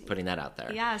 So just putting that out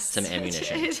there. Yes. Some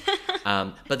ammunition.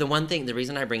 But the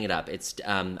reason I bring it up, it's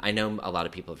I know a lot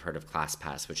of people have heard of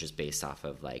ClassPass, which is based off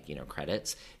of like,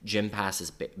 credits. GymPass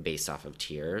is based off of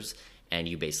tiers, and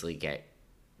you basically get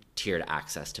tiered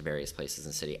access to various places in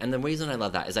the city. And the reason I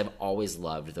love that is I've always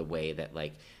loved the way that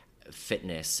like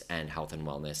fitness and health and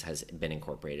wellness has been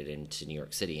incorporated into New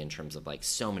York City in terms of like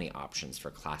so many options for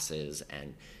classes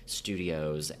and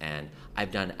studios. And I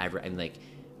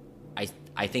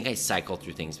think I cycle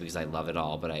through things because I love it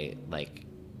all, but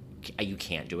you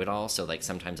can't do it all. So like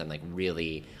sometimes I'm like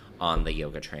really on the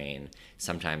yoga train.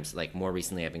 Sometimes like more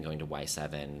recently I've been going to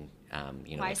Y7, Y7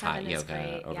 the hot is yoga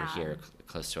great, over yeah. here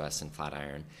close to us in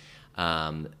Flatiron.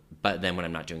 But then when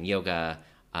I'm not doing yoga,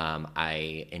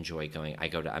 I enjoy going.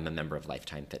 I'm a member of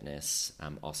Lifetime Fitness,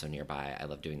 also nearby. I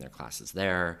love doing their classes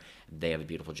there. They have a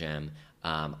beautiful gym.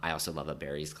 I also love a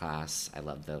Barry's class. I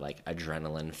love the like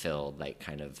adrenaline filled, like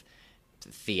kind of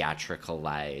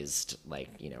theatricalized, like,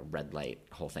 red light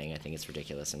whole thing. I think it's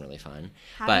ridiculous and really fun.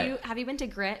 Have you been to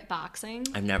Grit Boxing?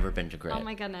 I've never been to Grit. Oh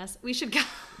my goodness. We should go.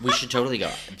 We should totally go.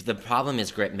 The problem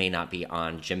is Grit may not be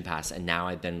on GymPass, and now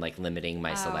I've been like limiting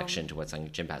my selection to what's on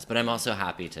GymPass. But I'm also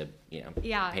happy to,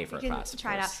 pay for a class.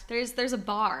 Try it out. There's a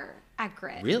bar at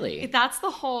Grit. Really? That's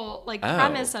the whole like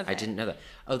premise of it. I didn't know that.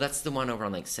 Oh, that's the one over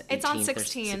on like 18th. It's on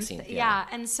 16th. Yeah.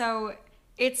 And so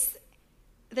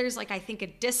there's like, I think a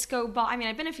disco ball. I mean,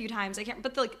 I've been a few times.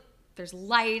 But there's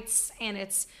lights, and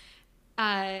it's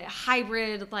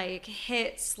hybrid like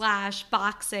HIIT /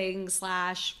 boxing /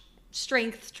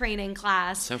 strength training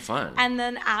class. So fun. And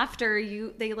then after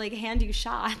they like hand you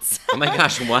shots. Oh my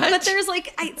gosh, what? But there's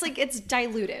like, it's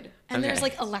diluted, and there's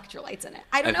like electrolytes in it.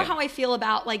 I don't know how I feel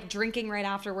about like drinking right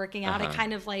after working out. It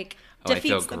kind of like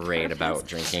defeats the I feel great purpose. about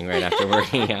drinking right after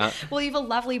working out. Well, you have a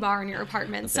lovely bar in your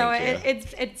apartment, so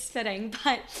it's fitting.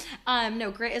 But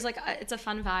no, Grit is like it's a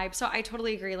fun vibe. So I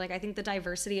totally agree. Like I think the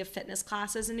diversity of fitness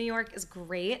classes in New York is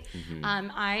great.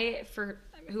 Mm-hmm. For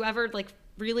whoever like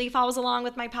really follows along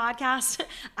with my podcast,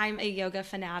 I'm a yoga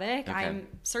fanatic. Okay. I'm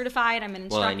certified. I'm an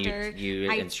instructor. Well, and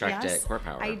you instruct at Core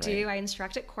Power, I do. I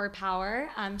instruct at Core Power.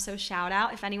 So shout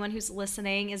out if anyone who's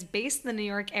listening is based in the New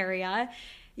York area.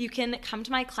 You can come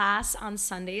to my class on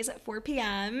Sundays at 4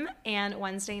 p.m. and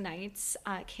Wednesday nights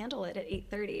candlelit at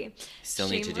 8:30. Still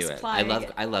need to do it.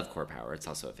 Plug. I love Core Power. It's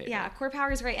also a favorite. Yeah, Core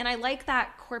Power is great, and I like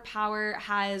that Core Power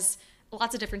has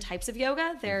lots of different types of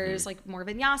yoga. There's like more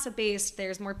vinyasa based,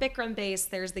 there's more Bikram based,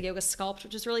 there's the yoga sculpt,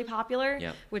 which is really popular,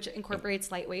 which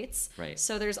incorporates light weights. Right.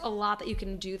 So there's a lot that you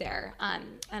can do there.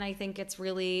 And I think it's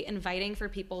really inviting for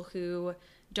people who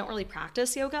don't really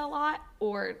practice yoga a lot,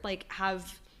 or like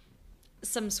have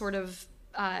some sort of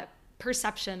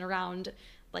perception around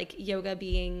like yoga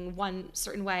being one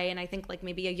certain way, and I think like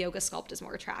maybe a yoga sculpt is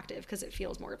more attractive because it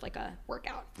feels more of like a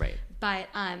workout. Right. But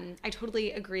I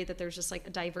totally agree that there's just like a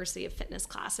diversity of fitness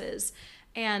classes.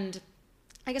 And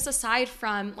I guess aside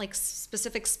from like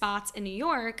specific spots in New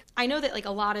York, I know that like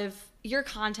a lot of your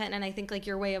content, and I think like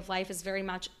your way of life is very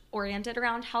much oriented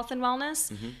around health and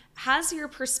wellness. Mm-hmm. Has your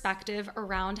perspective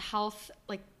around health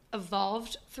like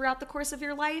evolved throughout the course of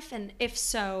your life? And if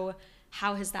so,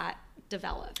 how has that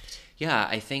developed? Yeah,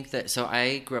 I think that, so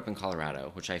I grew up in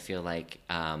Colorado, which I feel like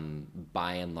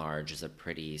by and large is a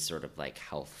pretty sort of like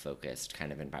health focused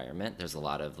kind of environment. There's a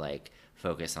lot of like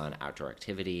focus on outdoor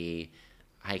activity,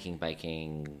 hiking,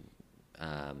 biking,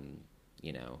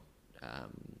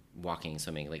 walking,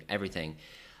 swimming, like everything.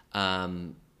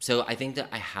 So I think that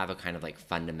I have a kind of like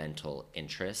fundamental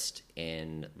interest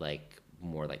in like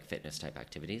more like fitness type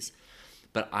activities,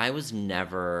 but I was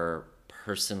never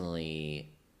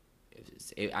personally,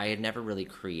 I had never really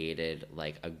created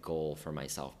like a goal for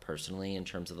myself personally in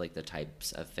terms of like the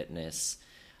types of fitness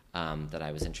that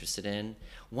I was interested in.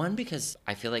 One, because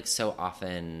I feel like so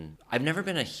often I've never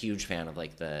been a huge fan of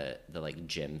like the like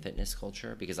gym fitness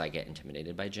culture, because I get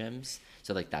intimidated by gyms.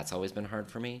 So like that's always been hard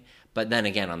for me. But then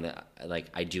again, on the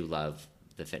like I do love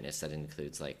the fitness that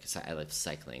includes like I love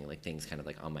cycling, like things kind of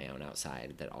like on my own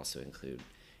outside that also include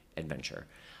adventure.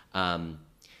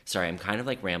 Sorry, I'm kind of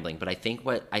like rambling, but I think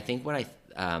what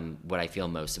I feel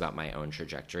most about my own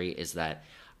trajectory is that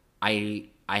I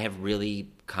have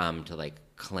really come to like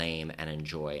claim and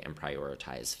enjoy and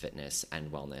prioritize fitness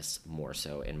and wellness more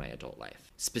so in my adult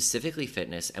life. Specifically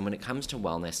fitness, and when it comes to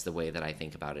wellness, the way that I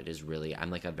think about it is really, I'm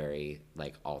like a very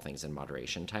like all things in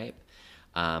moderation type.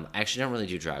 I actually don't really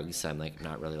do drugs, so I'm like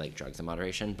not really like drugs in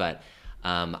moderation, but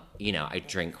I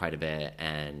drink quite a bit,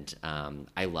 and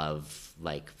I love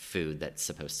like food that's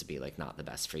supposed to be like not the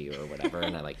best for you or whatever,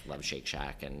 and I like love Shake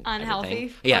Shack and unhealthy,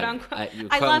 everything. Yeah,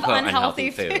 I love unquote,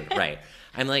 unhealthy food. Right.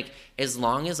 I'm like, as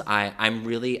long as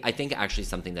I think actually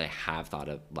something that I have thought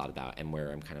a lot about, and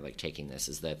where I'm kind of like taking this,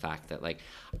 is the fact that like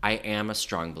I am a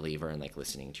strong believer in like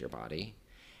listening to your body.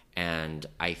 And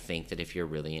I think that if you're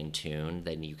really in tune,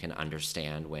 then you can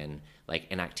understand when like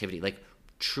an activity, like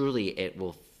truly it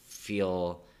will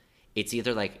feel, it's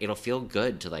either like it'll feel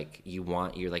good to like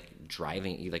you're like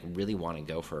driving, you like really want to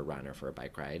go for a run or for a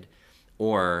bike ride,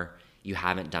 or you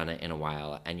haven't done it in a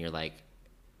while and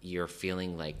you're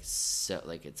feeling like so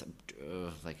like it's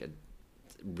like a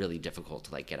really difficult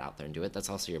to like get out there and do it. That's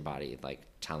also your body like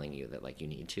telling you that like you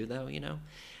need to, though,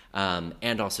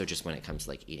 and also just when it comes to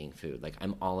like eating food, like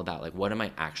I'm all about like what am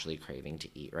I actually craving to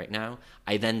eat right now.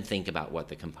 I then think about what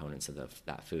the components of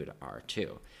that food are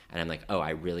too, and I'm like, oh,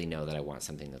 I really know that I want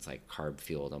something that's like carb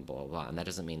fueled and blah blah blah. And that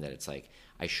doesn't mean that it's like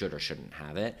I should or shouldn't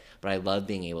have it, but I love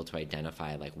being able to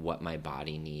identify like what my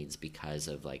body needs because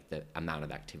of like the amount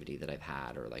of activity that I've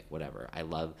had or like whatever. I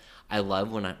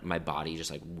love when my body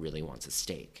just like really wants a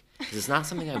steak. Because it's not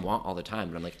something I want all the time,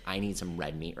 but I'm like, I need some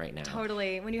red meat right now.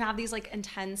 Totally. When you have these like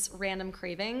intense random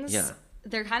cravings, yeah,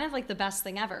 they're kind of like the best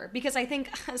thing ever. Because I think,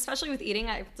 especially with eating,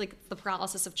 I like the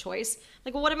paralysis of choice.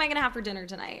 Like, well, what am I going to have for dinner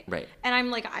tonight? Right. And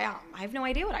I'm like, I have no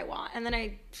idea what I want. And then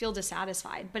I feel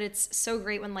dissatisfied. But it's so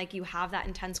great when like you have that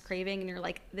intense craving and you're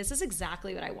like, this is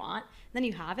exactly what I want. And then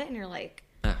you have it and you're like,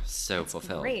 so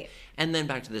fulfilled. Great. And then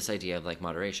back to this idea of like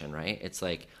moderation, right? It's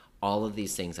like, all of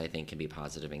these things I think can be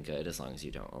positive and good as long as you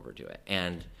don't overdo it.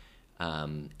 And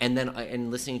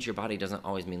listening to your body doesn't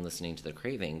always mean listening to the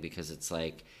craving, because it's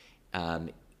like,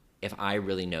 if I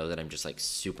really know that I'm just like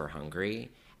super hungry,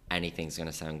 anything's going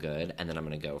to sound good. And then I'm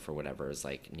going to go for whatever is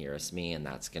like nearest me. And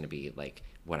that's going to be like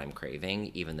what I'm craving,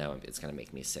 even though it's going to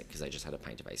make me sick because I just had a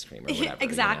pint of ice cream or whatever.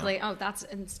 Exactly. Oh,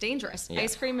 it's dangerous. Yeah.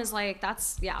 Ice cream is like,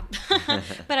 yeah.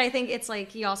 But I think it's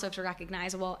like, you also have to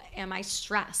recognize, well, am I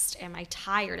stressed? Am I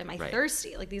tired? Am I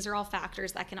thirsty? Like, these are all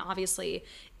factors that can obviously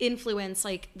influence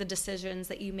like the decisions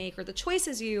that you make or the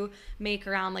choices you make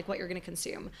around like what you're going to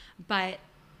consume. But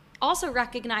also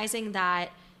recognizing that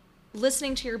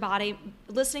listening to your body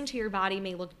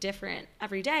may look different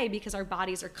every day, because our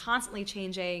bodies are constantly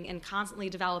changing and constantly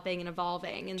developing and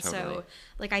evolving. And totally. So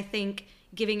like, I think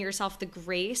giving yourself the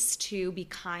grace to be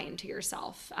kind to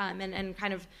yourself, and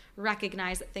kind of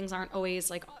recognize that things aren't always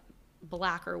like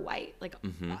black or white, like,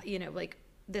 like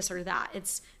this or that.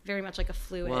 It's very much like a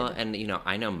fluid. Well, and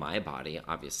I know my body,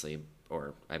 obviously,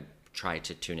 or I try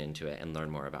to tune into it and learn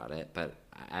more about it, but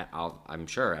I'm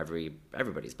sure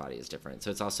everybody's body is different. So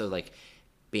it's also like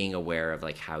being aware of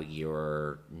like how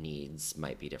your needs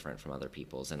might be different from other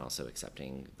people's, and also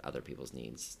accepting other people's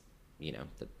needs,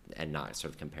 and not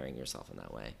sort of comparing yourself in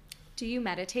that way. Do you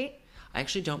meditate? I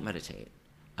actually don't meditate.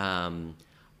 Certainly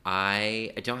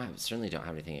don't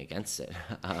have anything against it.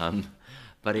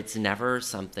 But it's never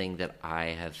something that I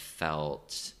have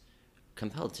felt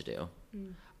compelled to do.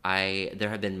 There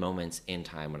have been moments in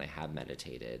time when I have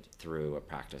meditated through a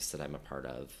practice that I'm a part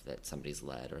of, that somebody's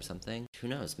led or something. Who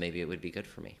knows? Maybe it would be good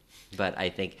for me. But I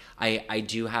think I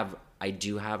do have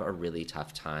a really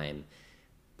tough time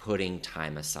putting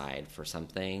time aside for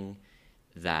something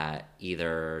that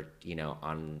either,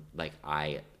 on like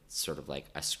I sort of like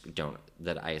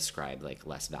that I ascribe like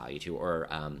less value to, or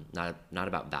not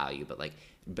about value, but like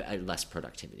less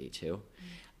productivity to.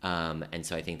 And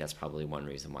so I think that's probably one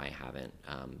reason why I haven't,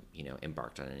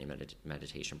 embarked on any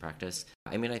meditation practice.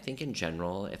 I mean, I think in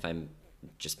general, if I'm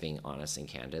just being honest and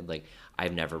candid, like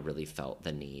I've never really felt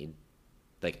the need,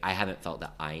 like I haven't felt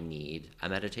that I need a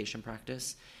meditation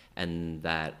practice, and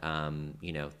that,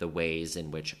 the ways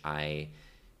in which I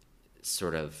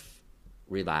sort of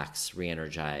relax,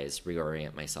 re-energize,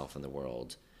 reorient myself in the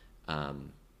world,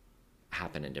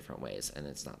 happen in different ways, and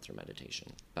it's not through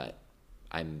meditation. But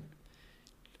I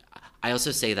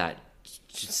also say that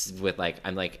just with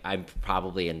I'm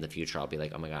probably in the future I'll be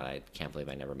like, oh my God, I can't believe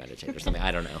I never meditated or something.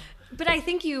 I don't know. But I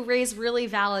think you raise really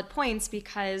valid points,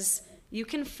 because you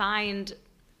can find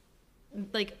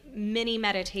like mini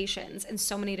meditations and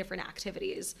so many different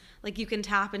activities. Like you can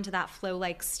tap into that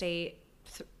flow-like state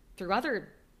through other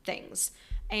things.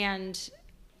 And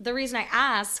the reason I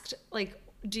asked, like,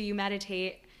 do you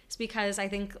meditate, is because I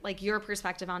think like your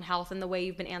perspective on health and the way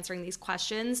you've been answering these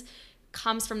questions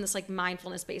comes from this like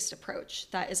mindfulness-based approach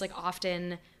that is like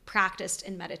often practiced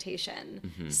in meditation.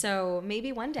 Mm-hmm. So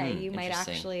maybe one day you might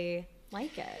actually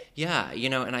like it. Yeah,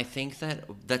 and I think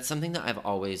that's something that I've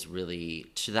always really,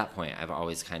 to that point, I've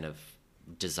always kind of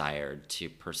desired to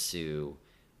pursue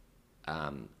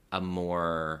a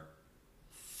more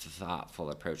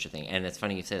thoughtful approach to things. And it's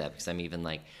funny you say that, because I'm even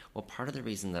like, well, part of the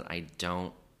reason that I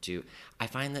don't do, I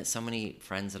find that so many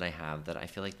friends that I have that I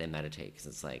feel like they meditate because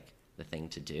it's like the thing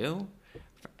to do,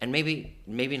 and maybe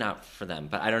not for them,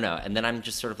 but I don't know. And then I'm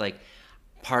just sort of like,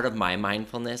 part of my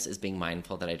mindfulness is being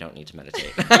mindful that I don't need to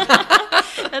meditate.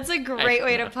 That's a great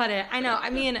way to put it. I know.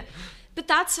 I mean, but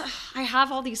I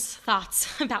have all these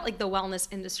thoughts about like the wellness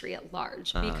industry at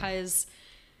large, because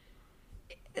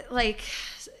like,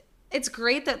 it's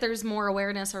great that there's more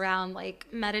awareness around like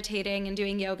meditating and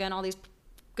doing yoga and all these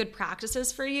good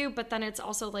practices for you, but then it's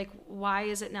also like, why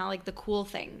is it now like the cool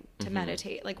thing to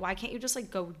meditate? Like, why can't you just like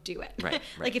go do it? Right.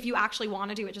 Like, if you actually want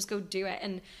to do it, just go do it.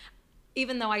 And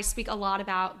even though I speak a lot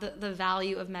about the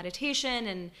value of meditation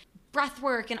and breath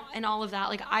work and all of that,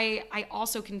 like I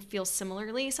also can feel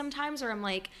similarly sometimes, where I'm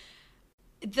like,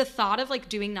 the thought of like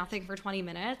doing nothing for 20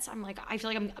 minutes, I'm like, I feel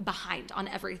like I'm behind on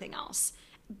everything else.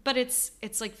 But it's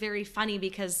like very funny,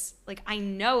 because like I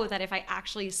know that if I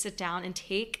actually sit down and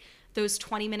take those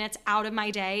 20 minutes out of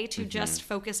my day to just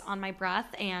focus on my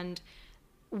breath and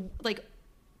like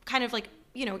kind of like,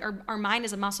 you know, our mind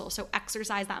is a muscle, so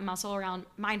exercise that muscle around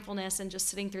mindfulness and just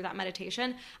sitting through that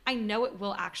meditation, I know it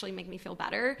will actually make me feel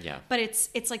better. Yeah. But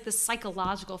it's like this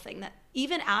psychological thing that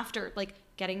even after like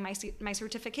getting my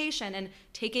certification and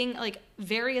taking like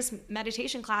various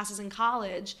meditation classes in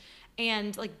college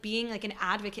and like being like an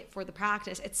advocate for the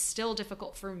practice, it's still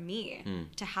difficult for me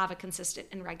to have a consistent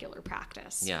and regular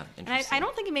practice. Yeah, and I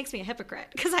don't think it makes me a hypocrite,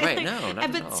 because I think, no,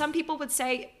 not at all. some people would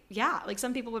say, yeah, like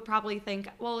some people would probably think,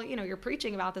 well, you know, you're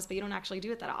preaching about this, but you don't actually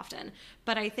do it that often.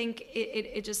 But I think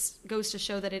it just goes to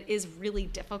show that it is really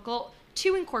difficult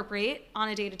to incorporate on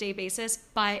a day-to-day basis,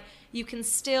 but you can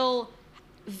still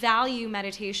value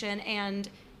meditation and,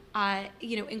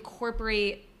 you know,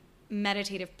 incorporate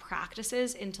meditative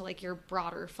practices into like your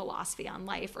broader philosophy on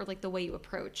life, or like the way you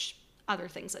approach other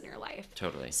things in your life.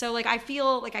 Totally. So like I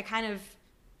feel like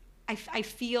I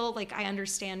feel like I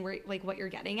understand where like what you're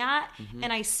getting at,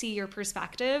 and I see your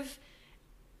perspective,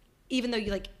 even though you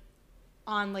like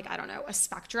on like, I don't know, a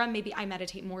spectrum, maybe I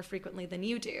meditate more frequently than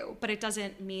you do, but it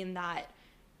doesn't mean that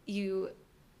you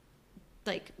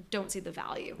like don't see the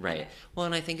value. Right. Well,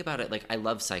 and I think about it, like I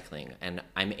love cycling, and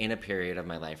I'm in a period of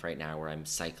my life right now where I'm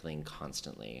cycling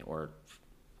constantly, or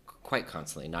quite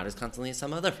constantly, not as constantly as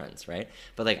some other friends, right?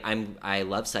 But like I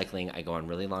love cycling. I go on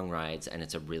really long rides, and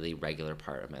it's a really regular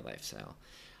part of my lifestyle.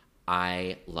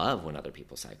 I love when other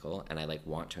people cycle, and I like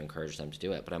want to encourage them to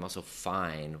do it, but I'm also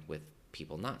fine with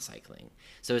people not cycling.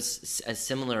 So it's a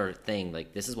similar thing.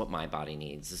 Like, this is what my body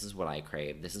needs. This is what I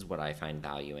crave. This is what I find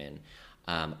value in.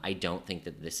 I don't think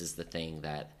that this is the thing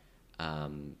that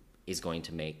is going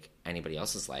to make anybody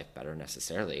else's life better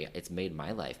necessarily. It's made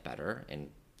my life better, and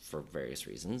for various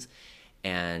reasons.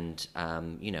 And,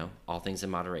 you know, all things in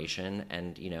moderation.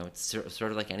 And, you know, it's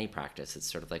sort of like any practice. It's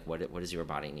sort of like, what does your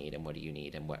body need, and what do you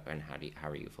need, and how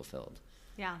are you fulfilled?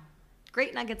 Yeah.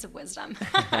 Great nuggets of wisdom.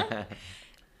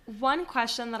 One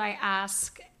question that I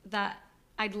ask that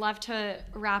I'd love to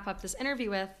wrap up this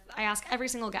interview with, I ask every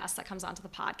single guest that comes onto the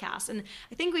podcast. And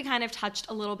I think we kind of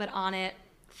touched a little bit on it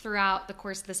throughout the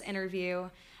course of this interview.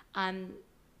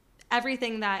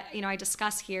 Everything that, you know, I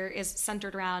discuss here is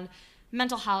centered around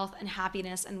mental health and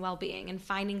happiness and well-being, and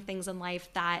finding things in life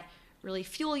that really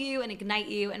fuel you and ignite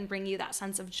you and bring you that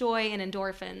sense of joy and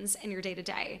endorphins in your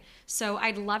day-to-day. So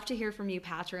I'd love to hear from you,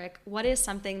 Patrick. What is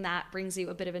something that brings you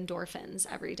a bit of endorphins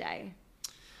every day?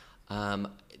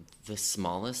 The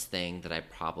smallest thing that I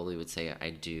probably would say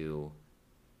I do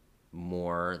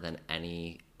more than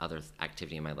any other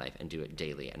activity in my life, and do it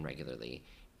daily and regularly,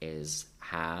 is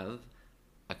have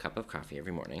a cup of coffee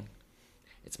every morning.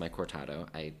 It's my cortado.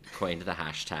 I coined the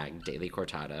hashtag Daily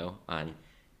Cortado on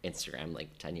Instagram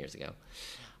like 10 years ago.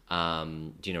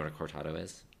 Do you know what a cortado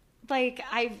is? Like,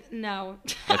 no.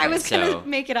 Okay, I was going to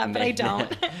make it up, but I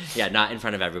don't. Yeah, not in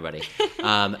front of everybody.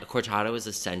 Cortado is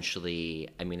essentially,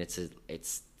 I mean,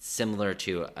 it's similar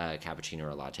to a cappuccino or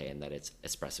a latte in that it's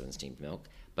espresso and steamed milk.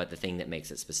 But the thing that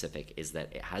makes it specific is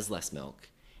that it has less milk,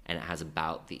 and it has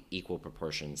about the equal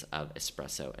proportions of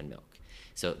espresso and milk.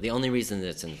 So the only reason that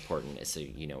it's important is so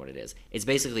you know what it is. It's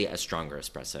basically a stronger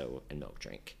espresso and milk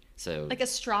drink. So like a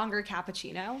stronger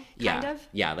cappuccino, kind of?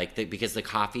 Yeah, like because the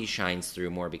coffee shines through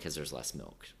more because there's less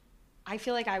milk. I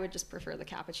feel like I would just prefer the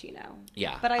cappuccino.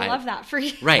 Yeah. But I love that for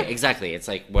you. Right, exactly. It's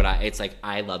like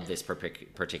I love this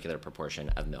particular proportion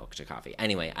of milk to coffee.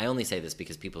 Anyway, I only say this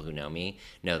because people who know me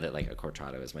know that like a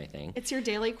cortado is my thing. It's your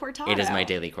daily cortado. It is my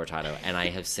daily cortado, and I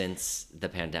have since the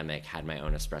pandemic had my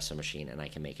own espresso machine, and I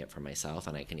can make it for myself,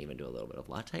 and I can even do a little bit of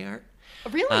latte art.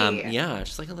 Really? Yeah,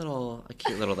 just like a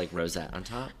cute little like rosette on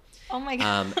top. Oh my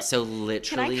God. So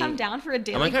literally. Can I come down for a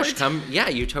daily Oh my gosh, cortado? Yeah,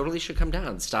 you totally should come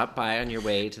down. Stop by on your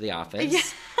way to the office. Yeah.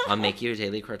 I'll make you a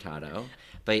daily cortado.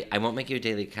 But I won't make you a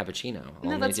daily cappuccino.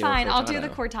 No, that's fine. I'll do the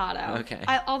cortado. Okay.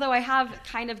 Although I have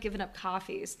kind of given up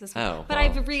coffees this week. But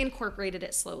I've reincorporated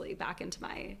it slowly back into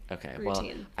my routine.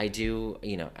 Well, I do,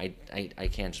 I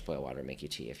can just boil water and make you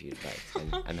tea if you'd like.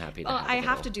 I'm happy to have I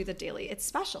have to do the daily. It's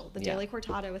special, the daily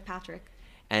cortado with Patrick.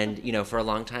 And, for a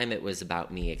long time it was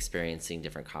about me experiencing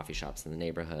different coffee shops in the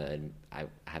neighborhood. I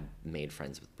have made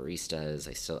friends with baristas.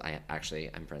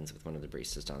 I'm friends with one of the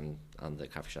baristas on the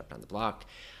coffee shop down the block.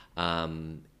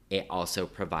 It also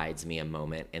provides me a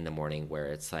moment in the morning where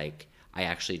it's like, I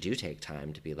actually do take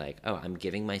time to be like, oh, I'm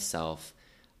giving myself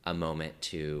a moment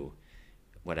to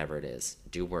whatever it is,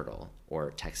 do Wordle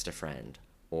or text a friend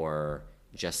or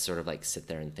just sort of like sit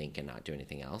there and think and not do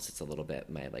anything else. It's a little bit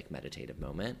my like meditative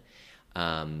moment.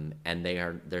 And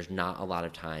there's not a lot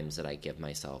of times that I give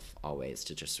myself always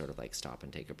to just sort of like stop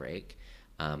and take a break.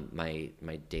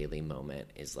 My daily moment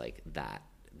is like that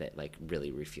like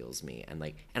really refuels me, and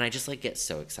I just like get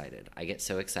so excited. I get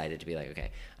so excited to be like,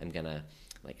 okay, I'm gonna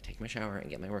like take my shower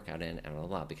and get my workout in and blah, blah,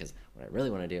 blah, because what I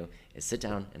really want to do is sit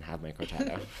down and have my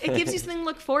cortado. It gives you something to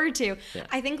look forward to. Yeah.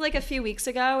 I think like a few weeks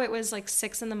ago, it was like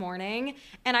 6 a.m.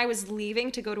 and I was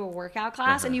leaving to go to a workout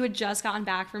class and you had just gotten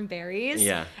back from Barry's.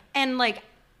 Yeah. And like,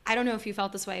 I don't know if you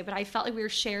felt this way, but I felt like we were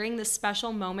sharing this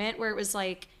special moment where it was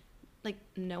like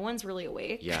no one's really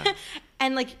awake. Yeah.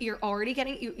 And like you're already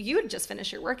getting, you had just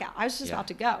finished your workout. I was just about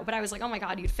to go, but I was like, oh my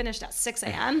God, you'd finished at 6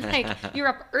 a.m. Like you're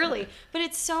up early, but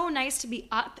it's so nice to be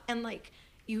up and like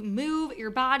you move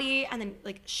your body and then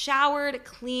like showered,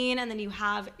 clean, and then you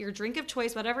have your drink of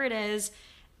choice, whatever it is.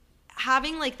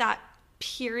 Having like that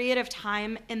period of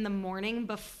time in the morning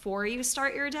before you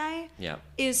start your day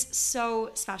is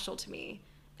so special to me.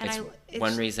 And it's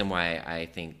one reason why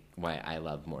I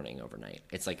love morning overnight.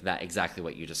 It's like that, exactly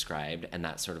what you described, and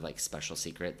that sort of like special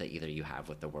secret that either you have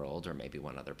with the world or maybe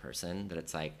one other person, that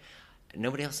it's like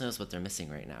nobody else knows what they're missing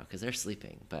right now because they're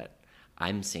sleeping, but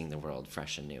I'm seeing the world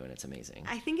fresh and new, and it's amazing.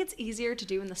 I think it's easier to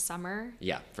do in the summer.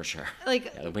 Yeah, for sure.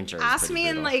 Like the winter is ask me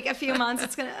brutal. In like a few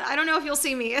months. I don't know if you'll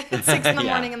see me at 6 in the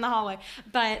morning in the hallway,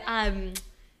 but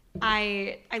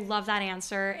I love that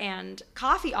answer. And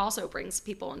coffee also brings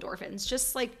people endorphins,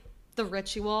 just like the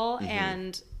ritual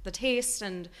and the taste.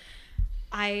 And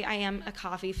I am a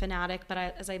coffee fanatic, but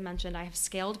as I mentioned, I have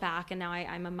scaled back and now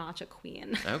I'm a matcha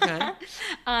queen. Okay.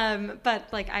 But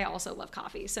like I also love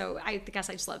coffee, so I guess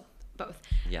I just love both.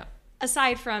 Yeah.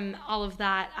 Aside from all of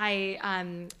that,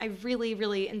 I really,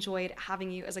 really enjoyed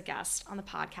having you as a guest on the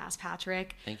podcast,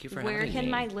 Patrick. Thank you for having me. Where can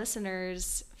my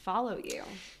listeners follow you?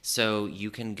 So you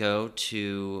can go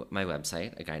to my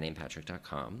website,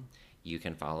 aguynamepatrick.com. You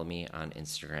can follow me on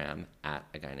Instagram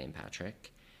at aguynamepatrick.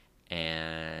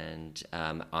 And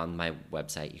on my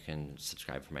website, you can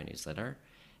subscribe for my newsletter.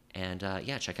 And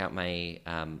check out my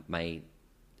my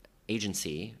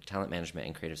agency, talent management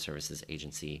and creative services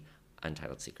agency,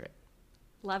 Untitled Secret.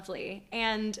 Lovely.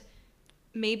 And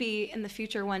maybe in the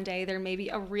future one day there may be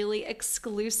a really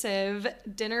exclusive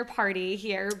dinner party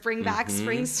here. Bring back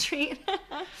Spring Street.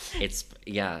 It's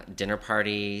dinner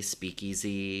party,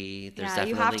 speakeasy. There's definitely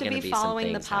you have to be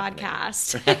following the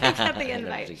podcast. Get the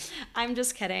invite. I'm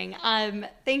just kidding.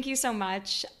 Thank you so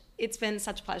much. It's been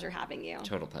such a pleasure having you.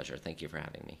 Total pleasure. Thank you for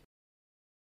having me.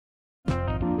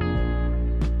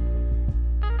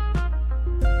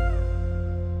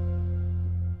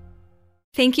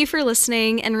 Thank you for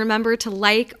listening, and remember to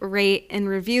like, rate, and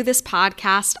review this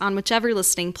podcast on whichever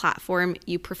listening platform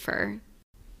you prefer.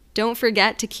 Don't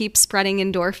forget to keep spreading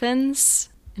endorphins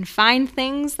and find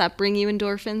things that bring you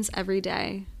endorphins every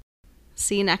day.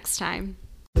 See you next time.